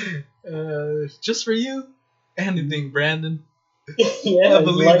 "All right." Just for you? Anything, Brandon. Yeah, I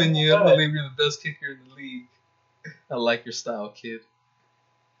believe in you. I believe you're the best kicker in the league. I like your style, kid.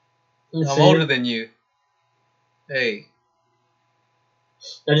 I'm older than you. Hey.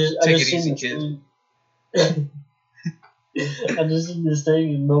 I just seen easy, kid. I just seen this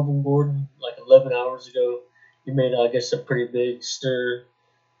thing in Melvin Gordon like 11 hours ago. He made, I guess, a pretty big stir,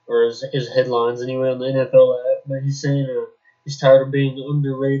 or his headlines anyway on the NFL app. But he's saying he's tired of being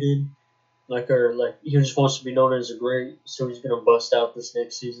underrated, like he just wants to be known as a great. So he's gonna bust out this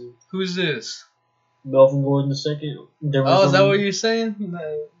next season. Who's this? Melvin Gordon II. Oh, is that what you're saying?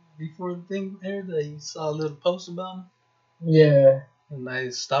 Before the thing aired, that you saw a little post about him? Yeah. And I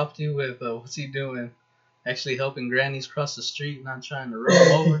stopped you with, what's he doing? Actually helping grannies cross the street, not trying to run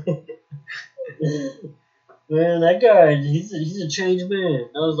them over. Man, that guy, he's a changed man.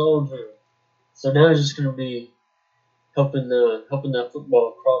 That was the old him. So now he's just gonna be helping that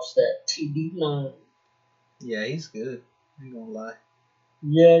football cross that TD line. Yeah, he's good. I ain't gonna lie.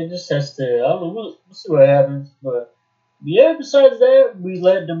 Yeah, he just has to. I don't know. We'll see what happens. But yeah, besides that, we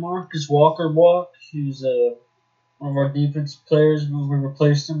let DeMarcus Walker walk. He's one of our defense players. We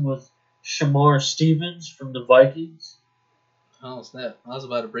replaced him with Shamar Stevens from the Vikings. How's that? I was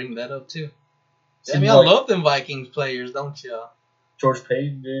about to bring that up too. I Seems mean, like I love them Vikings players, don't you? George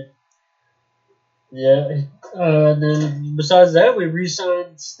Payton did. Yeah. And then besides that, we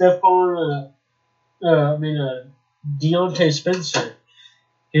re-signed Deontay Spencer.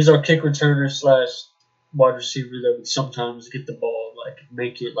 He's our kick returner / wide receiver that would sometimes get the ball,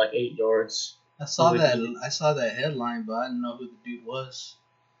 make it 8 yards. I saw that headline, but I didn't know who the dude was.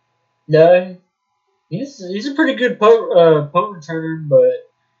 Yeah, he's a pretty good punt returner, but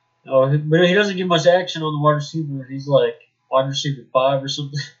he doesn't get much action on the wide receiver. He's like wide receiver 5 or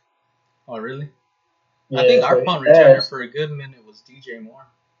something. Oh, really? Yeah, I think our punt returner for a good minute was DJ Moore.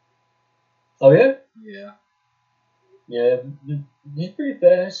 Oh yeah. Yeah. Yeah, he's pretty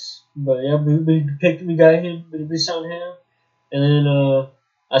fast. But yeah, we got him. We signed him, and then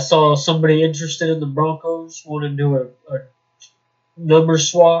I saw somebody interested in the Broncos want to do a number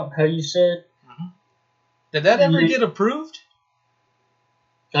swap. How you said? Hmm. Did that ever get approved?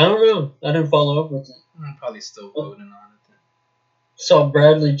 I don't know. I didn't follow up with it. I'm probably still voting on it then. Saw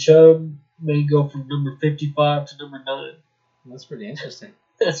Bradley Chubb may go from number 55 to number 9. That's pretty interesting.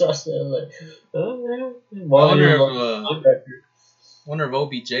 That's what I said. Like, oh man, I why wonder linebacker? if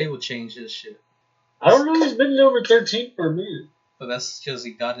OBJ will change his shit. I don't know. He's been number 13 for a minute. But that's because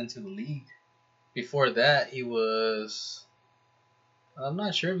he got into the league. Before that, he was. I'm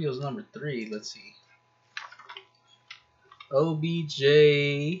not sure if he was number 3. Let's see. OBJ.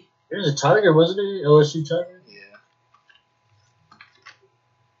 He was a Tiger, wasn't he? LSU Tiger. Yeah.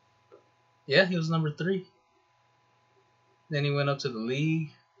 Yeah, he was number 3. Then he went up to the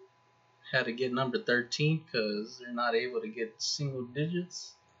league. Had to get number 13 because they're not able to get single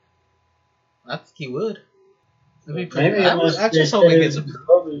digits. I think he would. That'd be pretty. Maybe I just hope it gets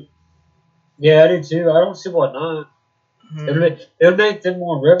approved. Yeah, I do too. I don't see why not. It would make them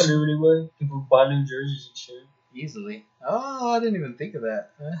more revenue anyway. People buy new jerseys and shit. Easily. Oh, I didn't even think of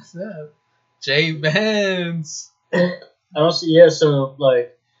that. That's that. J Bands. I don't see. Yeah, so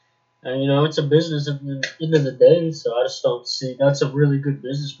like, it's a business at the end of the day. So I just don't see. That's a really good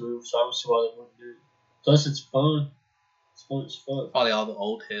business move. So I don't see why they wouldn't do it. Plus, it's fun. It's fun as fuck. Probably all the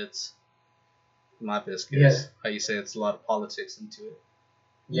old heads. My biscuits. Yeah. How you say it's a lot of politics into it.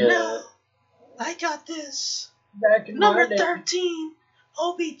 Yeah. No, I got this. Back in Number my day. 13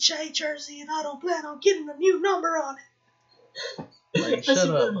 OBJ jersey, and I don't plan on getting a new number on it. Like, shut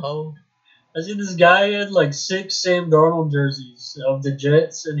up, ho. I see this guy had like 6 Sam Darnold jerseys of the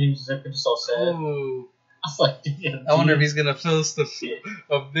Jets, and he was just all sad. Oh. I was like, damn. I wonder if he's gonna post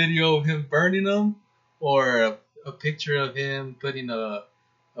a video of him burning them, or a picture of him putting a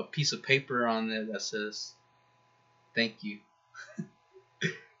piece of paper on it that says, "Thank you."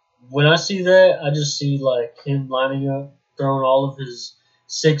 When I see that, I just see like him lining up, throwing all of his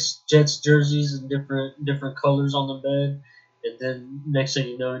 6 Jets jerseys in different colors on the bed, and then next thing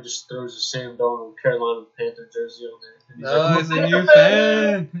you know, he just throws a Sam Darnold Carolina Panther jersey on there. And Oh, like, he's a new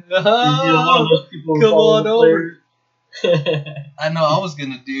fan. One of those people who Come follow on the over. players. I know I was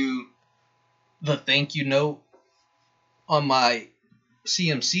gonna do the thank you note on my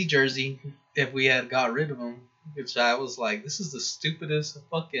CMC jersey if we had got rid of him, which I was like, this is the stupidest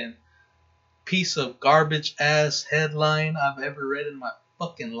fucking piece of garbage ass headline I've ever read in my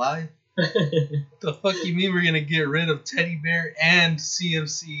fucking life. The fuck you mean we're gonna get rid of Teddy Bear and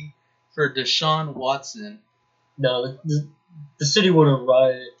CMC for Deshaun Watson? No, the city would have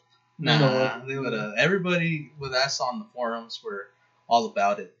riot. Nah, they would have. Everybody with us on the forums were all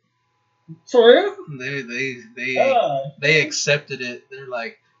about it. For real? They accepted it. They're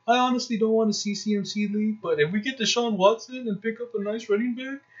like, I honestly don't want to see CMC leave, but if we get Deshaun Watson and pick up a nice running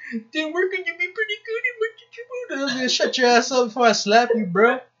back, then we're gonna be pretty good. I'm gonna shut your ass up before I slap you,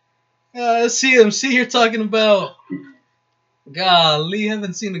 bro. CMC you're talking about. Golly,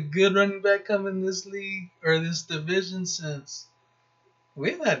 haven't seen a good running back come in this league or this division since.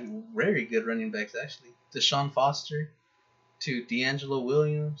 We've had very good running backs actually. Deshaun Foster, to D'Angelo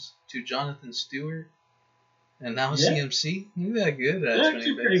Williams, to Jonathan Stewart, and now CMC. We've had good running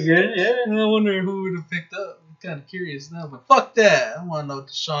backs. Pretty good, yeah. I wonder who would have picked up. I'm kind of curious now, but fuck that. I want to know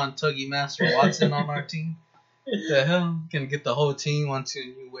Deshaun Tuggy Master Watson on our team. What the hell? Gonna get the whole team onto a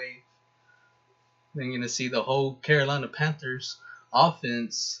new wave. Then you're gonna see the whole Carolina Panthers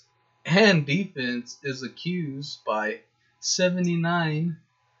offense and defense is accused by 79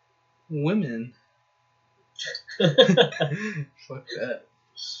 women. Fuck that.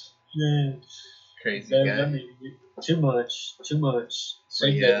 Yeah. Crazy guy. I mean, too much. So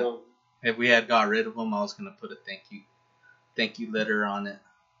yeah, if we had got rid of him, I was gonna put a thank you letter on it.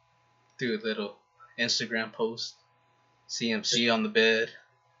 Do a little Instagram post. CMC on the bed.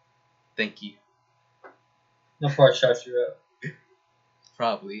 Thank you. How far shout you up?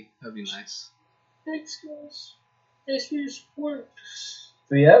 Probably. That'd be nice. Thanks, guys. Thanks for your support.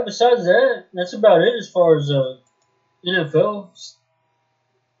 But yeah, besides that, that's about it as far as NFL.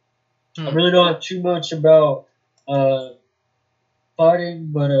 I really don't have too much about fighting,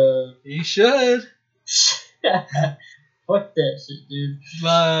 but you should. Fuck that shit, dude.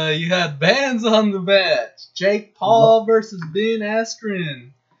 You had bands on the match. Jake Paul versus Ben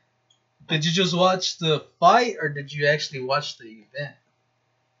Askren. Did you just watch the fight, or did you actually watch the event?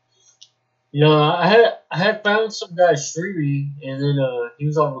 I had found some guy streaming, and then he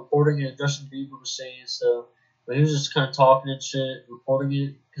was on recording, and Justin Bieber was saying stuff. but he was just kind of talking and shit, reporting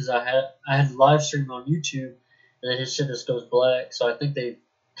it because I had the live stream on YouTube, and then his shit just goes black. So I think they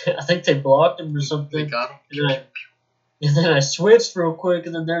I think they blocked him or something. They got him. And then I switched real quick,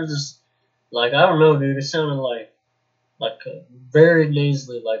 and then there's this like I don't know, dude. It sounded like very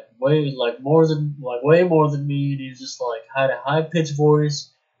nasally, like way way more than me. And he was just like had a high pitched voice.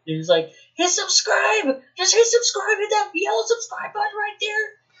 He was like, "Hit subscribe, just hit subscribe, hit that yellow subscribe button right there,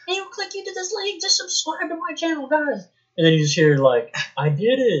 and you click into this link, just subscribe to my channel, guys." And then you just hear like, "I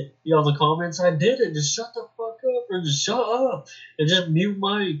did it," you know, the comments, "I did it, just shut the fuck up," or just shut up, and just mute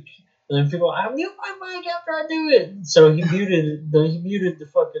mic. And then people, "I mute my mic after I do it." So he muted the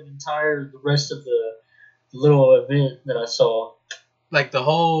fucking the rest of the little event that I saw. Like the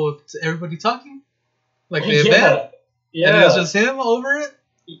whole everybody talking, like the Yeah, event, yeah, and it was just him over it.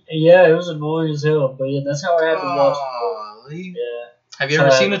 yeah. It was annoying as hell, but yeah, that's how I had to watch it. Golly. Yeah, Have you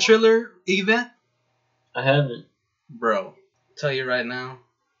ever seen a Triller event? I haven't. Bro, tell you right now,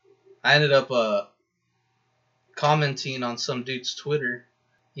 I ended up commenting on some dude's Twitter.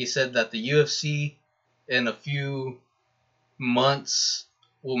 He said that the UFC in a few months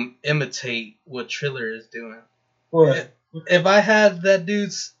will imitate what Triller is doing. What? If I had that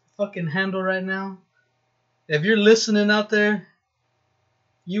dude's fucking handle right now, if you're listening out there,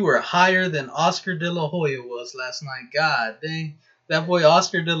 you were higher than Oscar De La Hoya was last night. God dang. That boy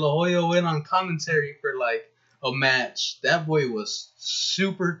Oscar De La Hoya went on commentary for like a match. That boy was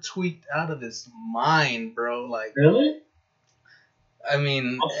super tweaked out of his mind, bro. Like, Really? I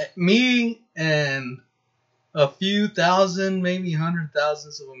mean, me and a few thousand, maybe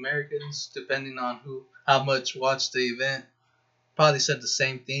 100,000s of Americans, depending on how much watched the event, probably said the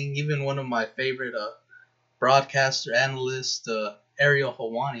same thing. Even one of my favorite broadcaster analysts, Ariel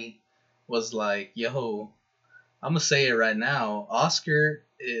Hawani, was like, "Yo, I'm gonna say it right now. Oscar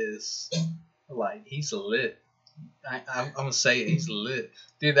is like, he's lit. I'm gonna say it, he's lit,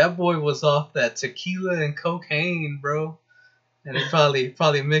 dude. That boy was off that tequila and cocaine, bro." And he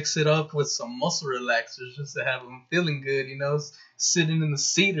probably mix it up with some muscle relaxers just to have him feeling good, you know, sitting in the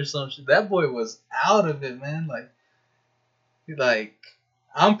seat or something. That boy was out of it, man. Like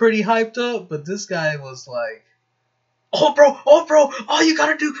I'm pretty hyped up, but this guy was like, oh bro, oh you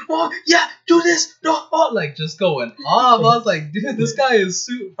gotta do, oh yeah, do this, no, oh, like just going off. I was like, dude, this guy is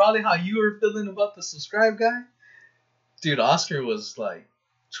probably how you were feeling about the subscribe guy. Dude, Oscar was like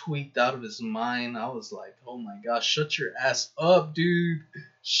tweaked out of his mind. I was like, oh my gosh, shut your ass up, dude.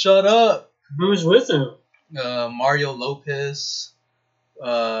 Shut up. Who was with him? Mario Lopez.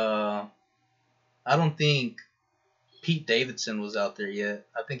 I don't think Pete Davidson was out there yet.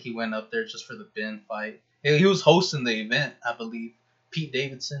 I think he went up there just for the Ben fight. He was hosting the event, I believe. Pete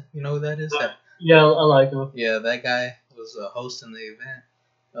Davidson, you know who that is? Yeah, I like him. Yeah, that guy was hosting the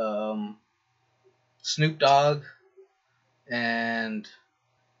event. Snoop Dogg and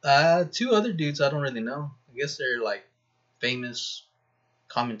two other dudes I don't really know. I guess they're like famous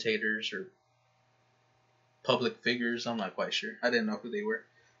commentators or public figures. I'm not quite sure. I didn't know who they were.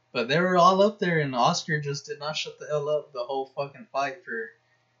 But they were all up there, and Oscar just did not shut the hell up the whole fucking fight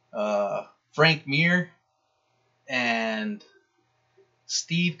for Frank Mir and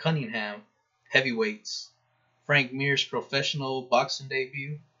Steve Cunningham, heavyweights. Frank Mir's professional boxing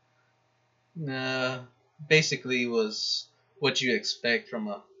debut basically was what you expect from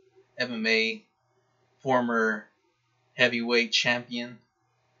a MMA former heavyweight champion.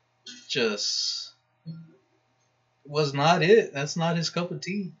 Just was not it. That's not his cup of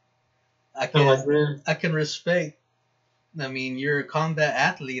tea. I can respect. I mean, you're a combat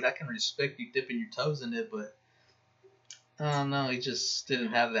athlete. I can respect you dipping your toes in it, but I don't know. He just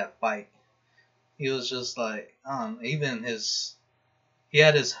didn't have that fight. He was just like, he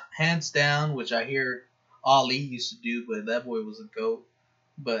had his hands down, which I hear Ali used to do, but that boy was a goat.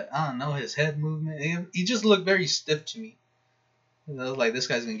 But I don't know, his head movement, he just looked very stiff to me. I was like, this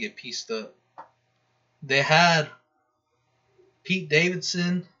guy's gonna get pieced up. They had Pete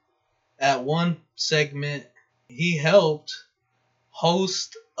Davidson at one segment. He helped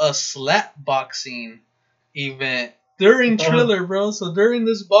host a slap boxing event during Triller, bro. So during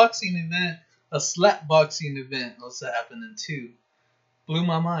this boxing event, a slap boxing event was happening too. Blew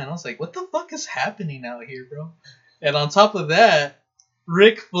my mind. I was like, what the fuck is happening out here, bro? And on top of that,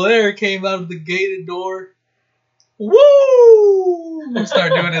 Ric Flair came out of the gated door. Woo!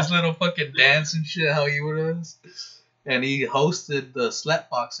 Started doing his little fucking dance and shit, how he was. And he hosted the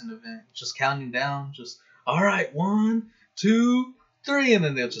slapboxing event, just counting down, just, all right, 1, 2, 3, and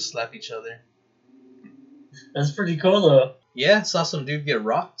then they'll just slap each other. That's pretty cool, though. Yeah, saw some dude get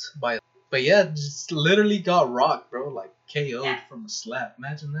rocked by, but yeah, just literally got rocked, bro, like KO'd from a slap.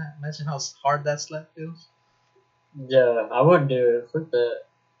 Imagine that. Imagine how hard that slap feels. Yeah, I wouldn't do it. Fuck that.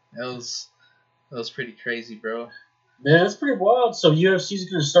 That was pretty crazy, bro. Man, that's pretty wild. So UFC's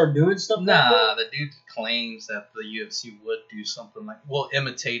gonna start doing stuff like Nah, that? the dude claims that the UFC would do something like, well,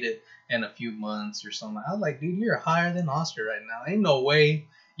 imitate it in a few months or something. I was like, dude, you're higher than Oscar right now. Ain't no way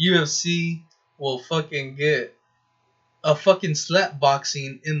UFC will fucking get a fucking slap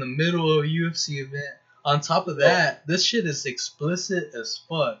boxing in the middle of a UFC event. On top of Yeah. that, this shit is explicit as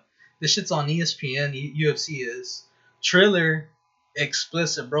fuck. This shit's on ESPN. UFC is Triller,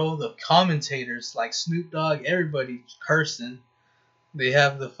 explicit, bro. The commentators like Snoop Dogg, everybody cursing. They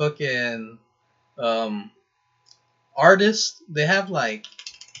have the fucking um, artists. They have like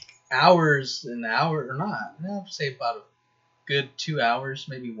hours and hour or not. I have to say about a good 2 hours,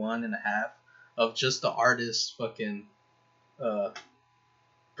 maybe 1.5, of just the artists fucking uh,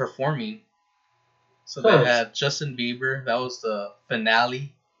 performing. So they Huh. had Justin Bieber. That was the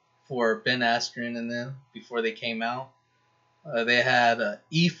finale for Ben Askren and them before they came out. They had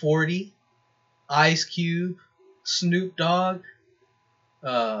E40, Ice Cube, Snoop Dogg,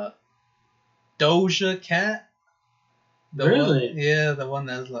 uh, Doja Cat. Really? The one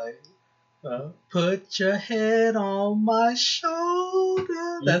that's like, put your head on my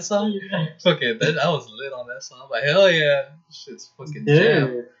shoulder. That song. Okay, I was lit on that song. Like, hell yeah, shit's fucking jam.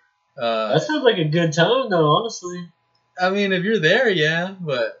 Dude, that sounds like a good time though, honestly. I mean, if you're there, yeah,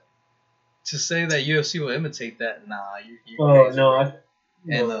 but to say that UFC will imitate that, nah, you're Oh crazy. no,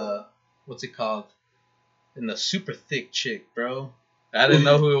 Bro. And what's it called? And the super thick chick, bro. I didn't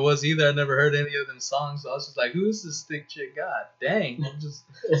know who it was either. I never heard any of them songs. So I was just like, who is this thick chick? God dang.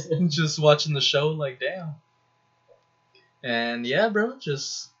 I'm just watching the show like, damn. And yeah, bro,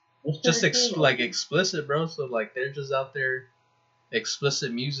 just cool. like explicit, bro. So like they're just out there,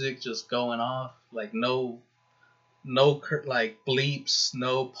 explicit music just going off, like no like bleeps,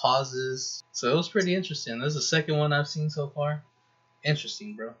 no pauses. So it was pretty interesting. This is the second one I've seen so far.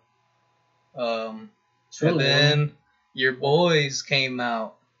 Interesting, bro. And then your boys came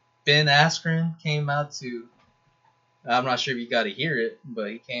out. Ben Askren came out to. I'm not sure if you got to hear it, but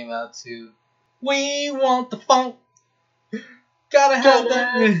he came out to. We want the funk. Gotta have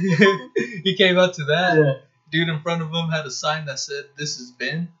that. He came out to that. Yeah. Dude in front of him had a sign that said, "This is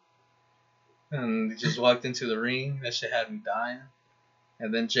Ben." And he just walked into the ring. That shit had me dying.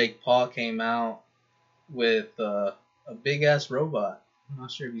 And then Jake Paul came out with a big ass robot. I'm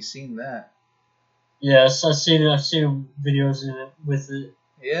not sure if you've seen that. Yes, I've seen it. I've seen videos in it with it.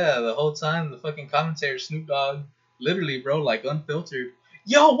 Yeah, the whole time the fucking commentator Snoop Dogg, literally, bro, like unfiltered.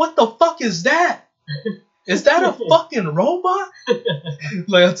 Yo, what the fuck is that? Is that a fucking robot?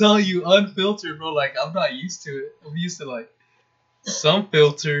 Like I'm telling you, unfiltered, bro. Like I'm not used to it. I'm used to like some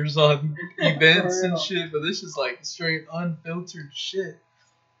filters on events and shit, but this is like straight unfiltered shit.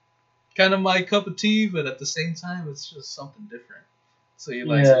 Kind of my cup of tea, but at the same time, it's just something different. So you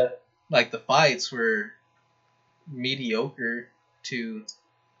like the fights were mediocre to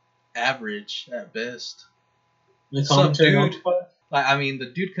average at best. Some dude, like I mean, the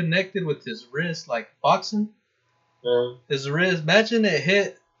dude connected with his wrist like boxing. His wrist. Imagine it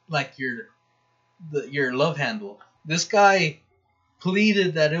hit like your love handle. This guy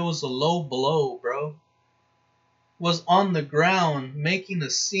pleaded that it was a low blow, bro. Was on the ground making a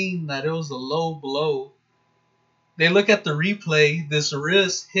scene that it was a low blow. They look at the replay. This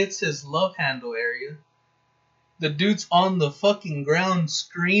wrist hits his love handle area. The dude's on the fucking ground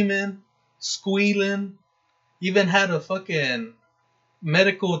screaming, squealing. Even had a fucking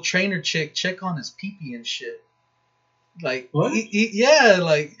medical trainer chick check on his pee-pee and shit. Like, what?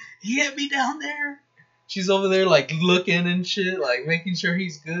 Like, he hit me down there. She's over there, like, looking and shit, like, making sure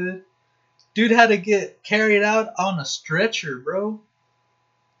he's good. Dude had to get carried out on a stretcher, bro.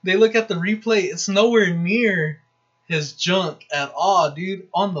 They look at the replay. It's nowhere near his junk at all, dude.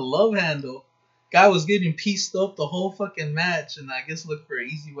 On the love handle. Guy was getting pieced up the whole fucking match, and I guess looked for an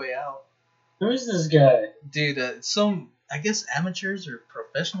easy way out. Who is this guy? Dude, I guess amateurs or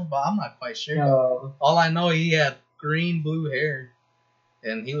professional, but I'm not quite sure. No. All I know, he had green-blue hair,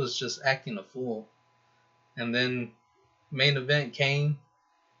 and he was just acting a fool. And then main event came,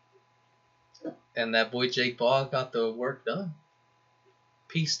 and that boy Jake Paul got the work done.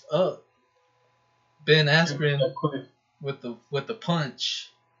 Pieced up. Ben Askren with the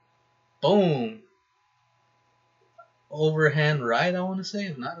punch. Boom. Overhand right, I want to say.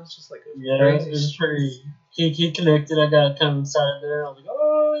 If not, it was just like a crazy. It was pretty. He connected. I got kind of inside there. I was like,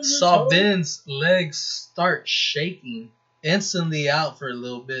 oh. Saw Ben's legs start shaking. Instantly out for a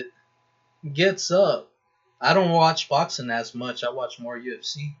little bit. Gets up. I don't watch boxing as much. I watch more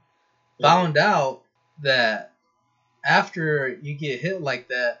UFC. Found out that after you get hit like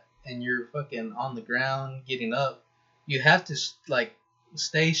that, and you're fucking on the ground getting up, you have to like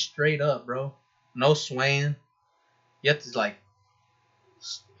stay straight up, bro. No swaying. You have to like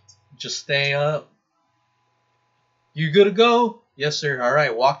just stay up. You good to go? Yes, sir. All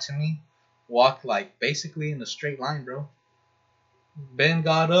right, walk to me. Walk like basically in a straight line, bro. Ben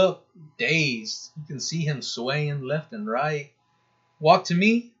got up, dazed. You can see him swaying left and right. Walk to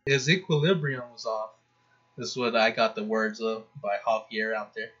me. His equilibrium was off. This is what I got the words of by Javier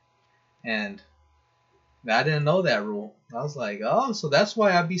out there. And I didn't know that rule. I was like, oh, so that's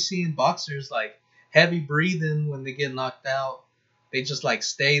why I be seeing boxers like heavy breathing when they get knocked out. They just like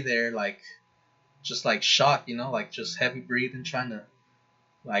stay there, like just like shocked, like just heavy breathing, trying to,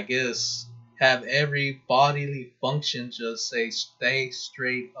 I guess, have every bodily function just say stay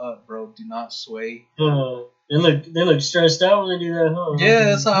straight up, bro. Do not sway. They look stressed out when they do that, huh? Yeah,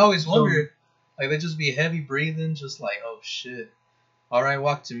 that's how I always wondered. Like they just be heavy breathing, just like, oh shit. All right,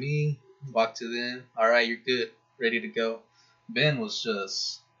 walk to me, walk to them. All right, you're good, ready to go. Ben was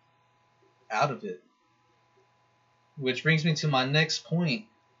just out of it. Which brings me to my next point.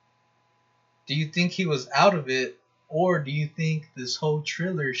 Do you think he was out of it, or do you think this whole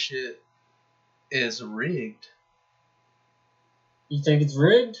Triller shit is rigged? You think it's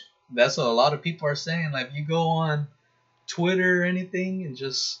rigged? That's what a lot of people are saying. Like, if you go on Twitter or anything and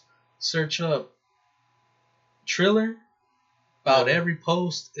just search up Triller, about every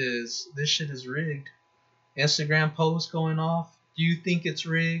post is this shit is rigged. Instagram post going off. Do you think it's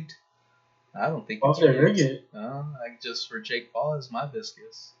rigged? I don't think it's rigged. Rig it? Like just for Jake Paul is my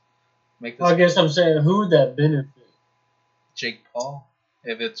biscuits. I guess I'm saying, who would that benefit? Jake Paul,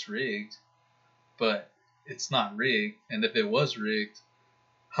 if it's rigged. But it's not rigged. And if it was rigged,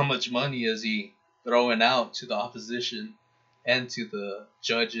 how much money is he throwing out to the opposition and to the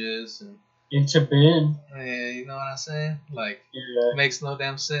judges and to Ben? Yeah, you know what I'm saying? Like, It makes no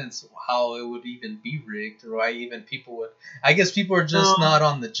damn sense how it would even be rigged, or why even people would. I guess people are just not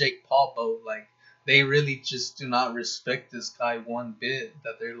on the Jake Paul boat. Like, they really just do not respect this guy one bit.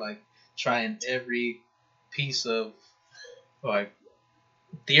 That they're like trying every piece of like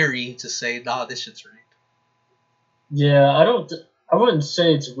theory to say, nah, this shit's rigged. Yeah, I wouldn't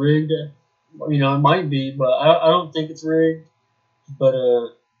say it's rigged. It might be, but I don't think it's rigged. But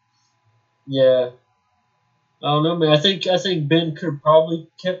yeah, I don't know, man. I think Ben could have probably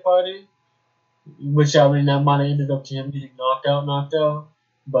kept fighting, which that might have ended up to him getting knocked out.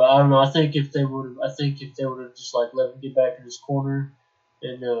 But I don't know. I think if they would have just like let him get back in his corner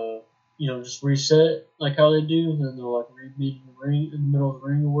and just reset like how they do, and then they'll like re-meet in the middle of the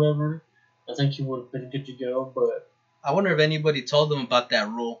ring or whatever, I think he would have been good to go. But I wonder if anybody told them about that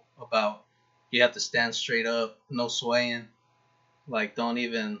rule about you have to stand straight up, no swaying, like don't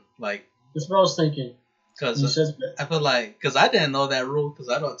even like. That's what I was thinking. Because I feel like, because I didn't know that rule, because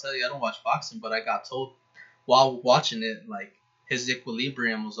I don't watch boxing, but I got told while watching it, like, his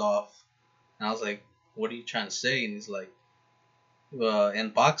equilibrium was off. And I was like, what are you trying to say? And he's like,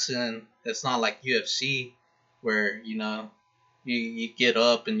 in boxing, it's not like UFC where, you get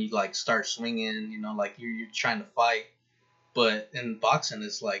up and you, like, start swinging, like, you're trying to fight. But in boxing,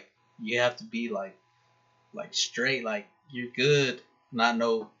 it's like, you have to be, like straight, like, you're good, not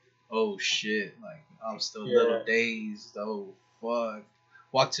no, oh, shit, like, I'm still a little dazed. Oh, fuck.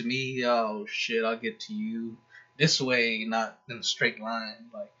 Walk to me. Oh, shit, I'll get to you. This way, not in a straight line.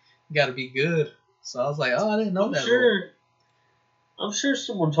 Like, you gotta be good. So I was like, oh, I didn't know that. I'm sure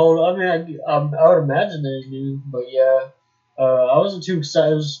someone told. I mean, I would imagine they knew. But yeah, I wasn't too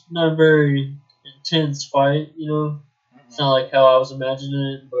excited. It was not a very intense fight, It's not like how I was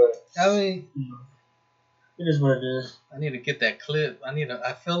imagining it. But, I mean, it is what it is. I need to get that clip.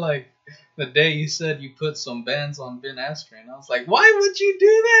 I feel like the day you said you put some bands on Ben Askren, I was like, why would you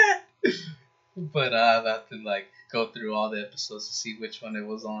do that? But I'll have to like go through all the episodes to see which one it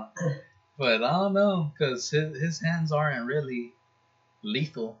was on. But I don't know, because his hands aren't really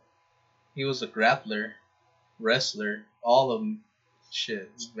lethal. He was a grappler, wrestler, all of them.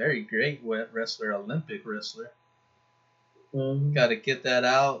 Shit, very great wrestler, Olympic wrestler. Got to get that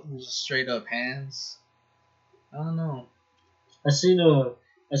out. Just straight up hands. I don't know. I see now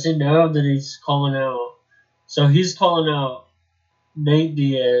that he's calling out. So he's calling out Nate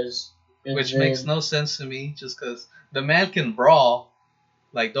Diaz. Which makes no sense to me, just because the man can brawl.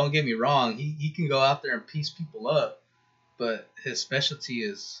 Like, don't get me wrong, he can go out there and piece people up, but his specialty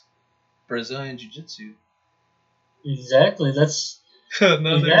is Brazilian Jiu-Jitsu. Exactly. Exactly.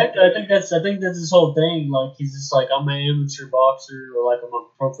 I think that's his whole thing. Like, he's just like, I'm an amateur boxer, or like I'm a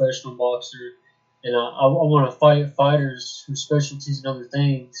professional boxer. And I want to fight fighters whose specialties and other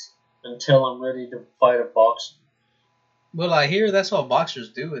things until I'm ready to fight a boxer. Well, I hear that's what boxers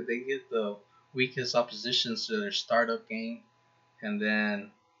do. It they get the weakest oppositions to their startup game, and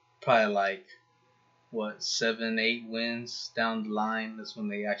then probably like what 7, 8 wins down the line. That's when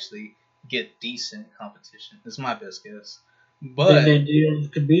they actually get decent competition. That's my best guess. You think But they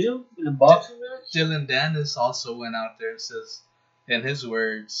could beat him in a boxing match? Dylan Dennis also went out there and says, in his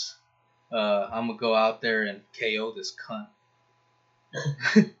words, "I'm gonna go out there and KO this cunt."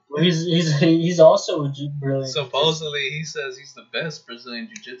 Well, he's also a brilliant. Supposedly, he says he's the best Brazilian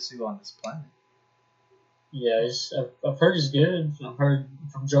jiu-jitsu on this planet. Yeah, I've heard he's good. I've heard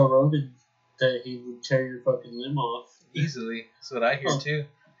from Joe Rogan that he would tear your fucking limb off. Easily. That's what I hear too.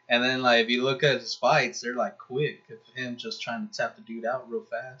 And then, like, if you look at his fights, they're like quick. Of him just trying to tap the dude out real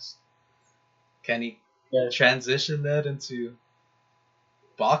fast. Can he transition that into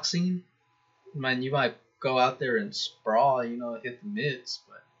boxing? Man, you might go out there and sprawl, hit the mitts,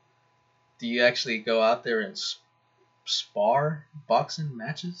 but do you actually go out there and spar boxing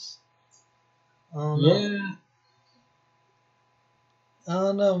matches? Yeah. I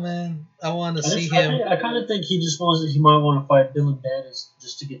don't know, man. I want to see him. I kind of think he just he might want to fight Dylan Dennis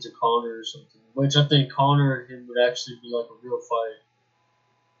just to get to Connor or something. Which I think Connor and him would actually be like a real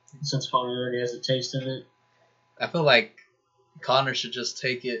fight, since Connor already has a taste of it. I feel like Connor should just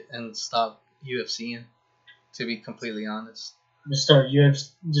take it and stop UFCing. To be completely honest, Just start UFC,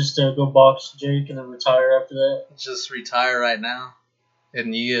 just go box Jake and then retire after that. Just retire right now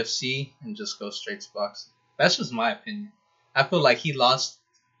in UFC and just go straight to boxing. That's just my opinion. I feel like he lost.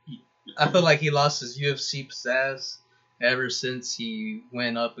 I feel like he lost his UFC pizzazz ever since he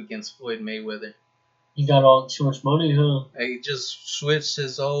went up against Floyd Mayweather. He got all too much money, huh? He just switched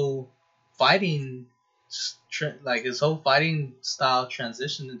his whole fighting, like his whole fighting style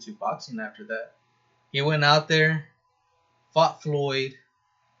transitioned into boxing after that. He went out there, fought Floyd,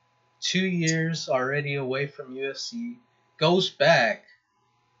 2 years already away from UFC, goes back,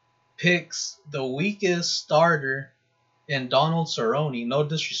 picks the weakest starter in Donald Cerrone. No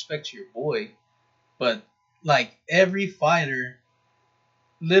disrespect to your boy, but like every fighter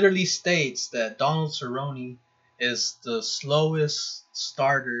literally states that Donald Cerrone is the slowest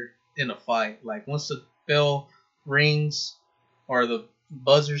starter in a fight. Like once the bell rings or the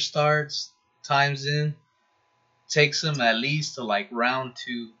buzzer starts, time's in, takes him at least to like round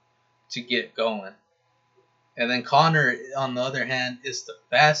 2 to get going. And then Connor, on the other hand, is the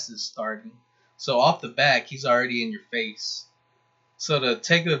fastest starting. So off the back, he's already in your face. So to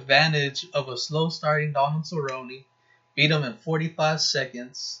take advantage of a slow starting Donald Cerrone, beat him in 45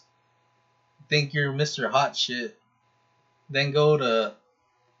 seconds, think you're Mr. Hot Shit, then go to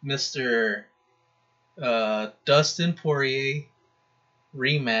Mr. Dustin Poirier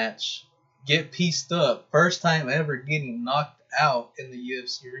rematch, get pieced up, first time ever getting knocked out in the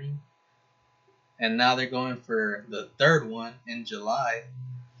UFC ring. And now they're going for the third one in July.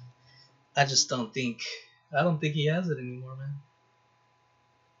 I don't think he has it anymore, man.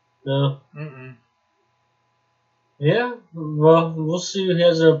 No. Mm-mm. Yeah, well, we'll see.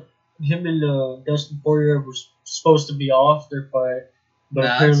 Him and Dustin Poirier was supposed to be off their fight, but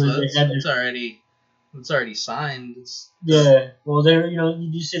apparently it's already signed. Well,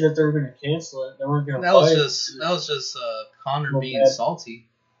 you see that they were going to cancel it. They weren't going to fight. That was just Connor being salty.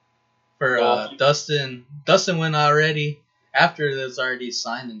 For Dustin went already after it was already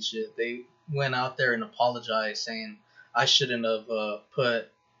signed and shit. They went out there and apologized, saying I shouldn't have put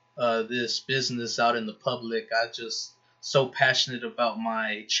this business out in the public. I just so passionate about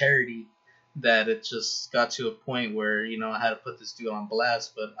my charity that it just got to a point where I had to put this dude on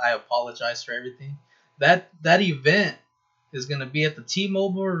blast. But I apologize for everything. That event is gonna be at the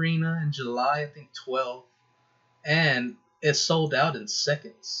T-Mobile Arena in July, I think 12th, and it's sold out in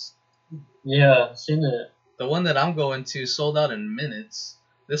seconds. Yeah, I've seen that. The one that I'm going to sold out in minutes.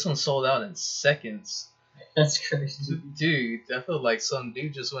 This one sold out in seconds. That's crazy. Dude, I feel like some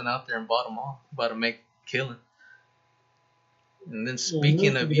dude just went out there and bought them all. About to make a killing. And then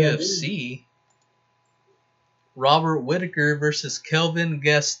speaking of UFC, Robert Whittaker versus Kelvin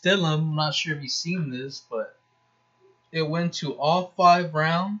Gastelum. I'm not sure if you've seen this, but it went to all 5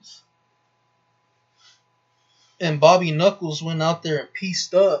 rounds. And Bobby Knuckles went out there and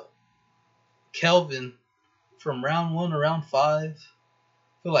pieced up Kelvin from round 1 to round 5. I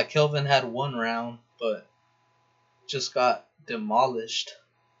feel like Kelvin had 1 round, but just got demolished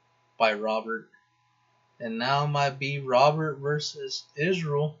by Robert. And now it might be Robert versus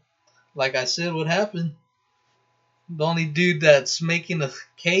Israel. Like I said, what happened? The only dude that's making a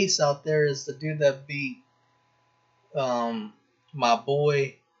case out there is the dude that beat my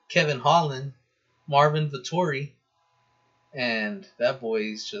boy Kevin Holland, Marvin Vettori. And that boy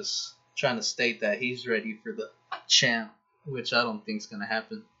is just trying to state that he's ready for the champ. which I don't think is gonna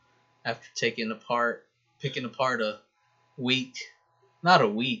happen after picking apart a weak, not a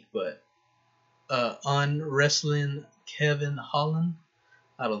weak, but unwrestling Kevin Holland.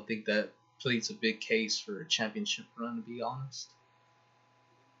 I don't think that plays a big case for a championship run, to be honest.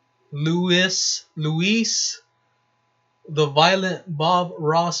 Luis, the Violent Bob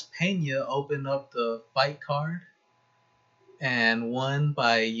Ross Pena opened up the fight card and won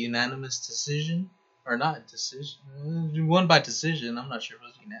by unanimous decision. Or not decision. Won by decision. I'm not sure if it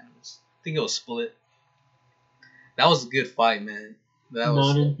was unanimous. I think it was split. That was a good fight, man. That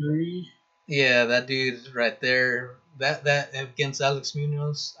was 9-3. Yeah, that dude right there. That against Alex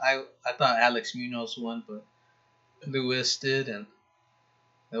Munoz. I thought Alex Munoz won, but Lewis did, and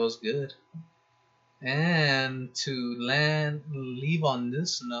that was good. And to leave on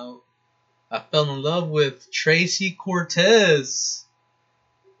this note, I fell in love with Tracy Cortez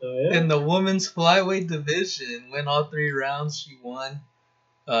in the women's flyweight division. Went all 3 rounds. She won.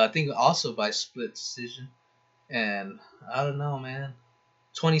 I think also by split decision. And I don't know, man.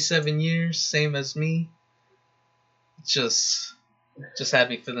 27 years, same as me. Just had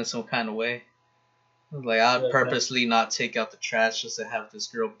me feeling some kind of way. Like, I'd purposely not take out the trash just to have this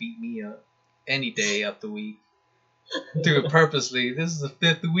girl beat me up any day of the week. Do it purposely. This is the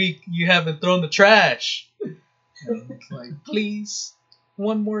 5th week you haven't thrown the trash. And like, please,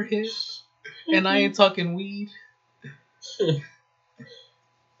 one more hit. And I ain't talking weed.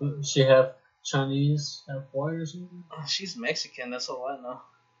 She half Chinese, half white or something? She's Mexican, that's all I know.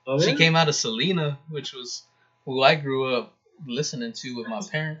 Oh, She yeah? came out of Selena, which was who I grew up listening to with my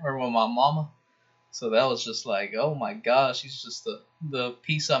parent or with my mama. So that was just like, oh my gosh, she's just the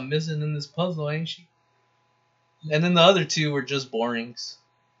piece I'm missing in this puzzle, ain't she? And then the other 2 were just borings.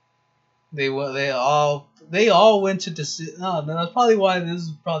 They all went to decision. Oh, that's probably why this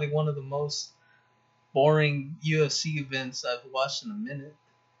is probably one of the most boring UFC events I've watched in a minute.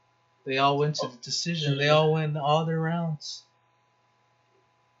 They all went to the decision. They all went all their rounds.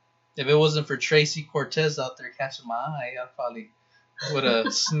 If it wasn't for Tracy Cortez out there catching my eye, I probably would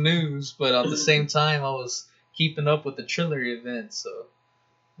have snoozed. But at the same time, I was keeping up with the Triller event, so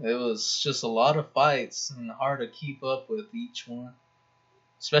it was just a lot of fights and hard to keep up with each one.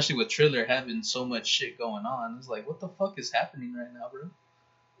 Especially with Triller having so much shit going on. It's like, what the fuck is happening right now, bro?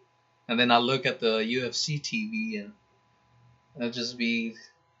 And then I look at the UFC TV and it'll just be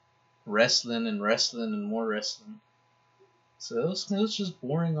wrestling and more wrestling. So it was just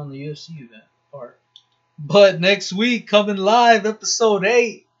boring on the UFC event part. But next week, coming live, episode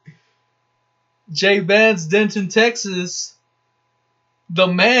 8, J-Bands, Denton, Texas. The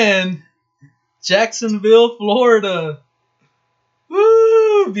man, Jacksonville, Florida.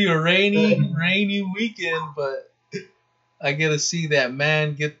 Woo! Be a rainy weekend, but I get to see that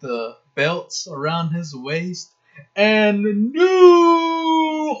man get the belts around his waist. And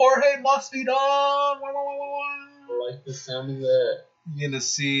new Jorge Masvidal. I like the sound of that. You're gonna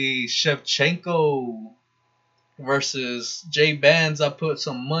see Shevchenko versus Jay Bands. I put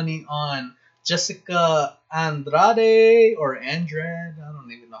some money on Jessica Andrade or Andrade. I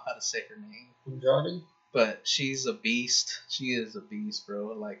don't even know how to say her name. Andrade? But she's a beast. She is a beast,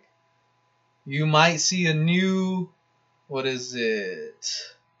 bro. Like, you might see a new, what is it?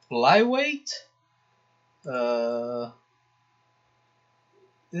 Flyweight?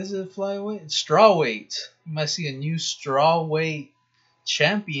 Is it flyweight? Strawweight. You might see a new strawweight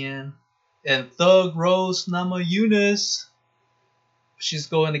champion. And Thug Rose Namajunas. She's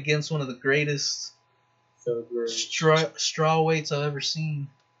going against one of the greatest strawweights I've ever seen.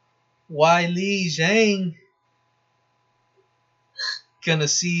 Wiley Zhang. Gonna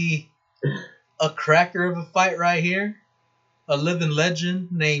see a cracker of a fight right here. A living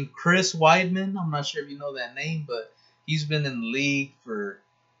legend named Chris Weidman. I'm not sure if you know that name, but he's been in the league for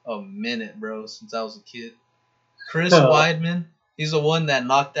a minute, bro, since I was a kid. Chris Weidman. He's the one that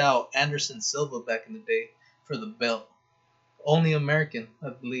knocked out Anderson Silva back in the day for the belt. Only American, I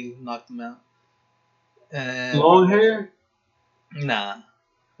believe, knocked him out. And long hair? Nah.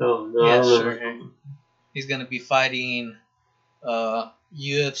 No, Yeah, sure. He's gonna be fighting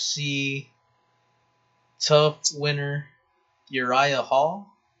UFC tough winner Uriah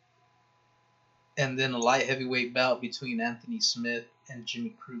Hall, and then a light heavyweight bout between Anthony Smith and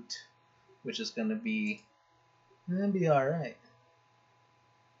Jimmy Crute, which is gonna be all right.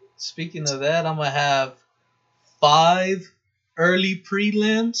 Speaking of that, I'm gonna have 5 early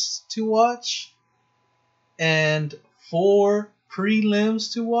prelims to watch and 4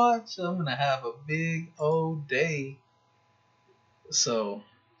 prelims to watch. I'm gonna have a big old day. So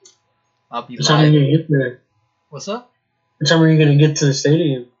I'll be What time are live. you gonna get there? What's up? What time are you gonna get to the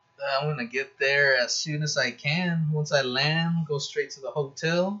stadium? I'm gonna get there as soon as I can. Once I land, go straight to the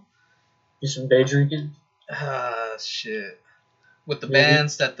hotel. Do some day drinking. Shit. With the Maybe.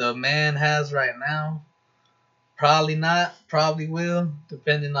 bands that the man has right now, probably not. Probably will,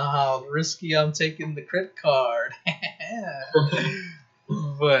 depending on how risky I'm taking the credit card.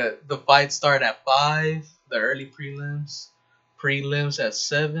 But the fights start at 5. The early prelims. Prelims at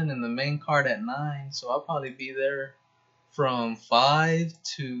 7, and the main card at 9. So I'll probably be there from 5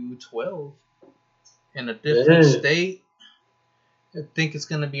 to 12 in a different state. I think it's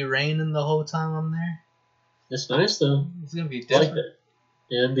gonna be raining the whole time I'm there. It's nice though. It's gonna be different. Like that.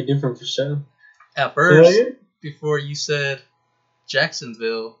 Yeah, it'd be different for sure. At first, before you said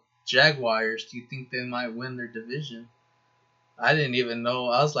Jacksonville Jaguars, do you think they might win their division? I didn't even know.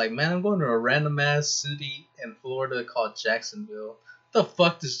 I was like, man, I'm going to a random ass city in Florida called Jacksonville. What the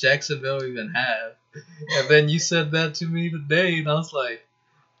fuck does Jacksonville even have? And then you said that to me today, and I was like,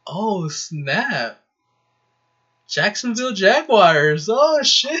 oh snap. Jacksonville Jaguars. Oh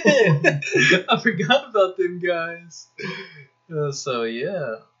shit. I forgot about them guys. So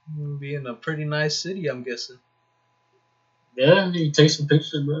yeah, we'll be in a pretty nice city, I'm guessing. Yeah, you take some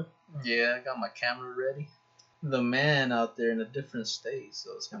pictures, bro. Yeah, I got my camera ready. The man out there in a different state,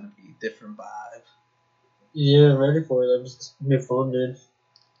 so it's gonna be a different vibe. Yeah, ready for it. It's gonna be fun, dude.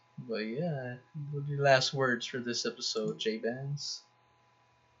 But yeah, what are your last words for this episode, J-Bands?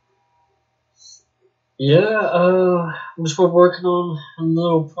 Yeah, I'm just working on a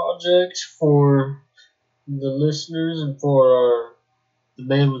little project for the listeners and for the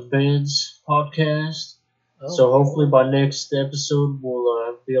Man with Bands podcast. So hopefully by next episode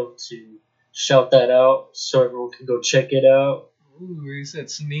we'll be able to shout that out so everyone can go check it out. Ooh, he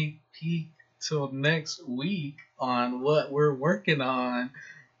said sneak peek till next week on what we're working on.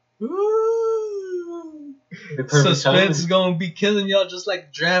 Ooh. Suspense is gonna be killing y'all just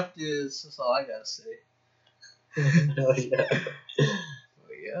like draft is. That's all I gotta say. Hell yeah.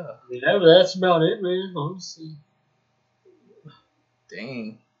 Yeah. That's about it, man, honestly.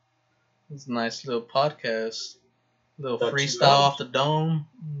 Dang. It's a nice little podcast. Little freestyle off the dome.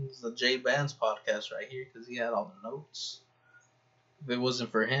 It's the J Bands podcast right here because he had all the notes. If it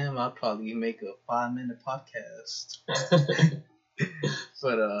wasn't for him, I'd probably make a 5-minute podcast.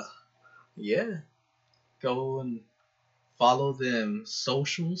 But yeah, go and follow them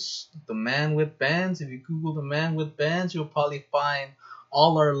socials. The Man with Bands. If you Google the Man with Bands, you'll probably find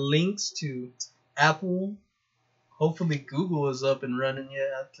all our links to Apple. Hopefully Google is up and running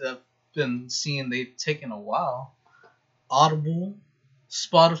yet. I've been seeing they've taken a while. Audible,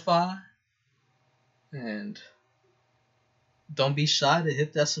 Spotify, and don't be shy to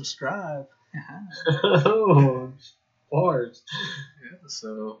hit that subscribe. Oh, bars. Yeah,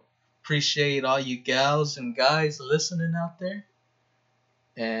 so appreciate all you gals and guys listening out there.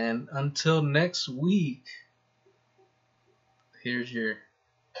 And until next week, here's your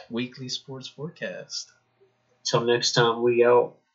weekly sports forecast. Till next time, we out.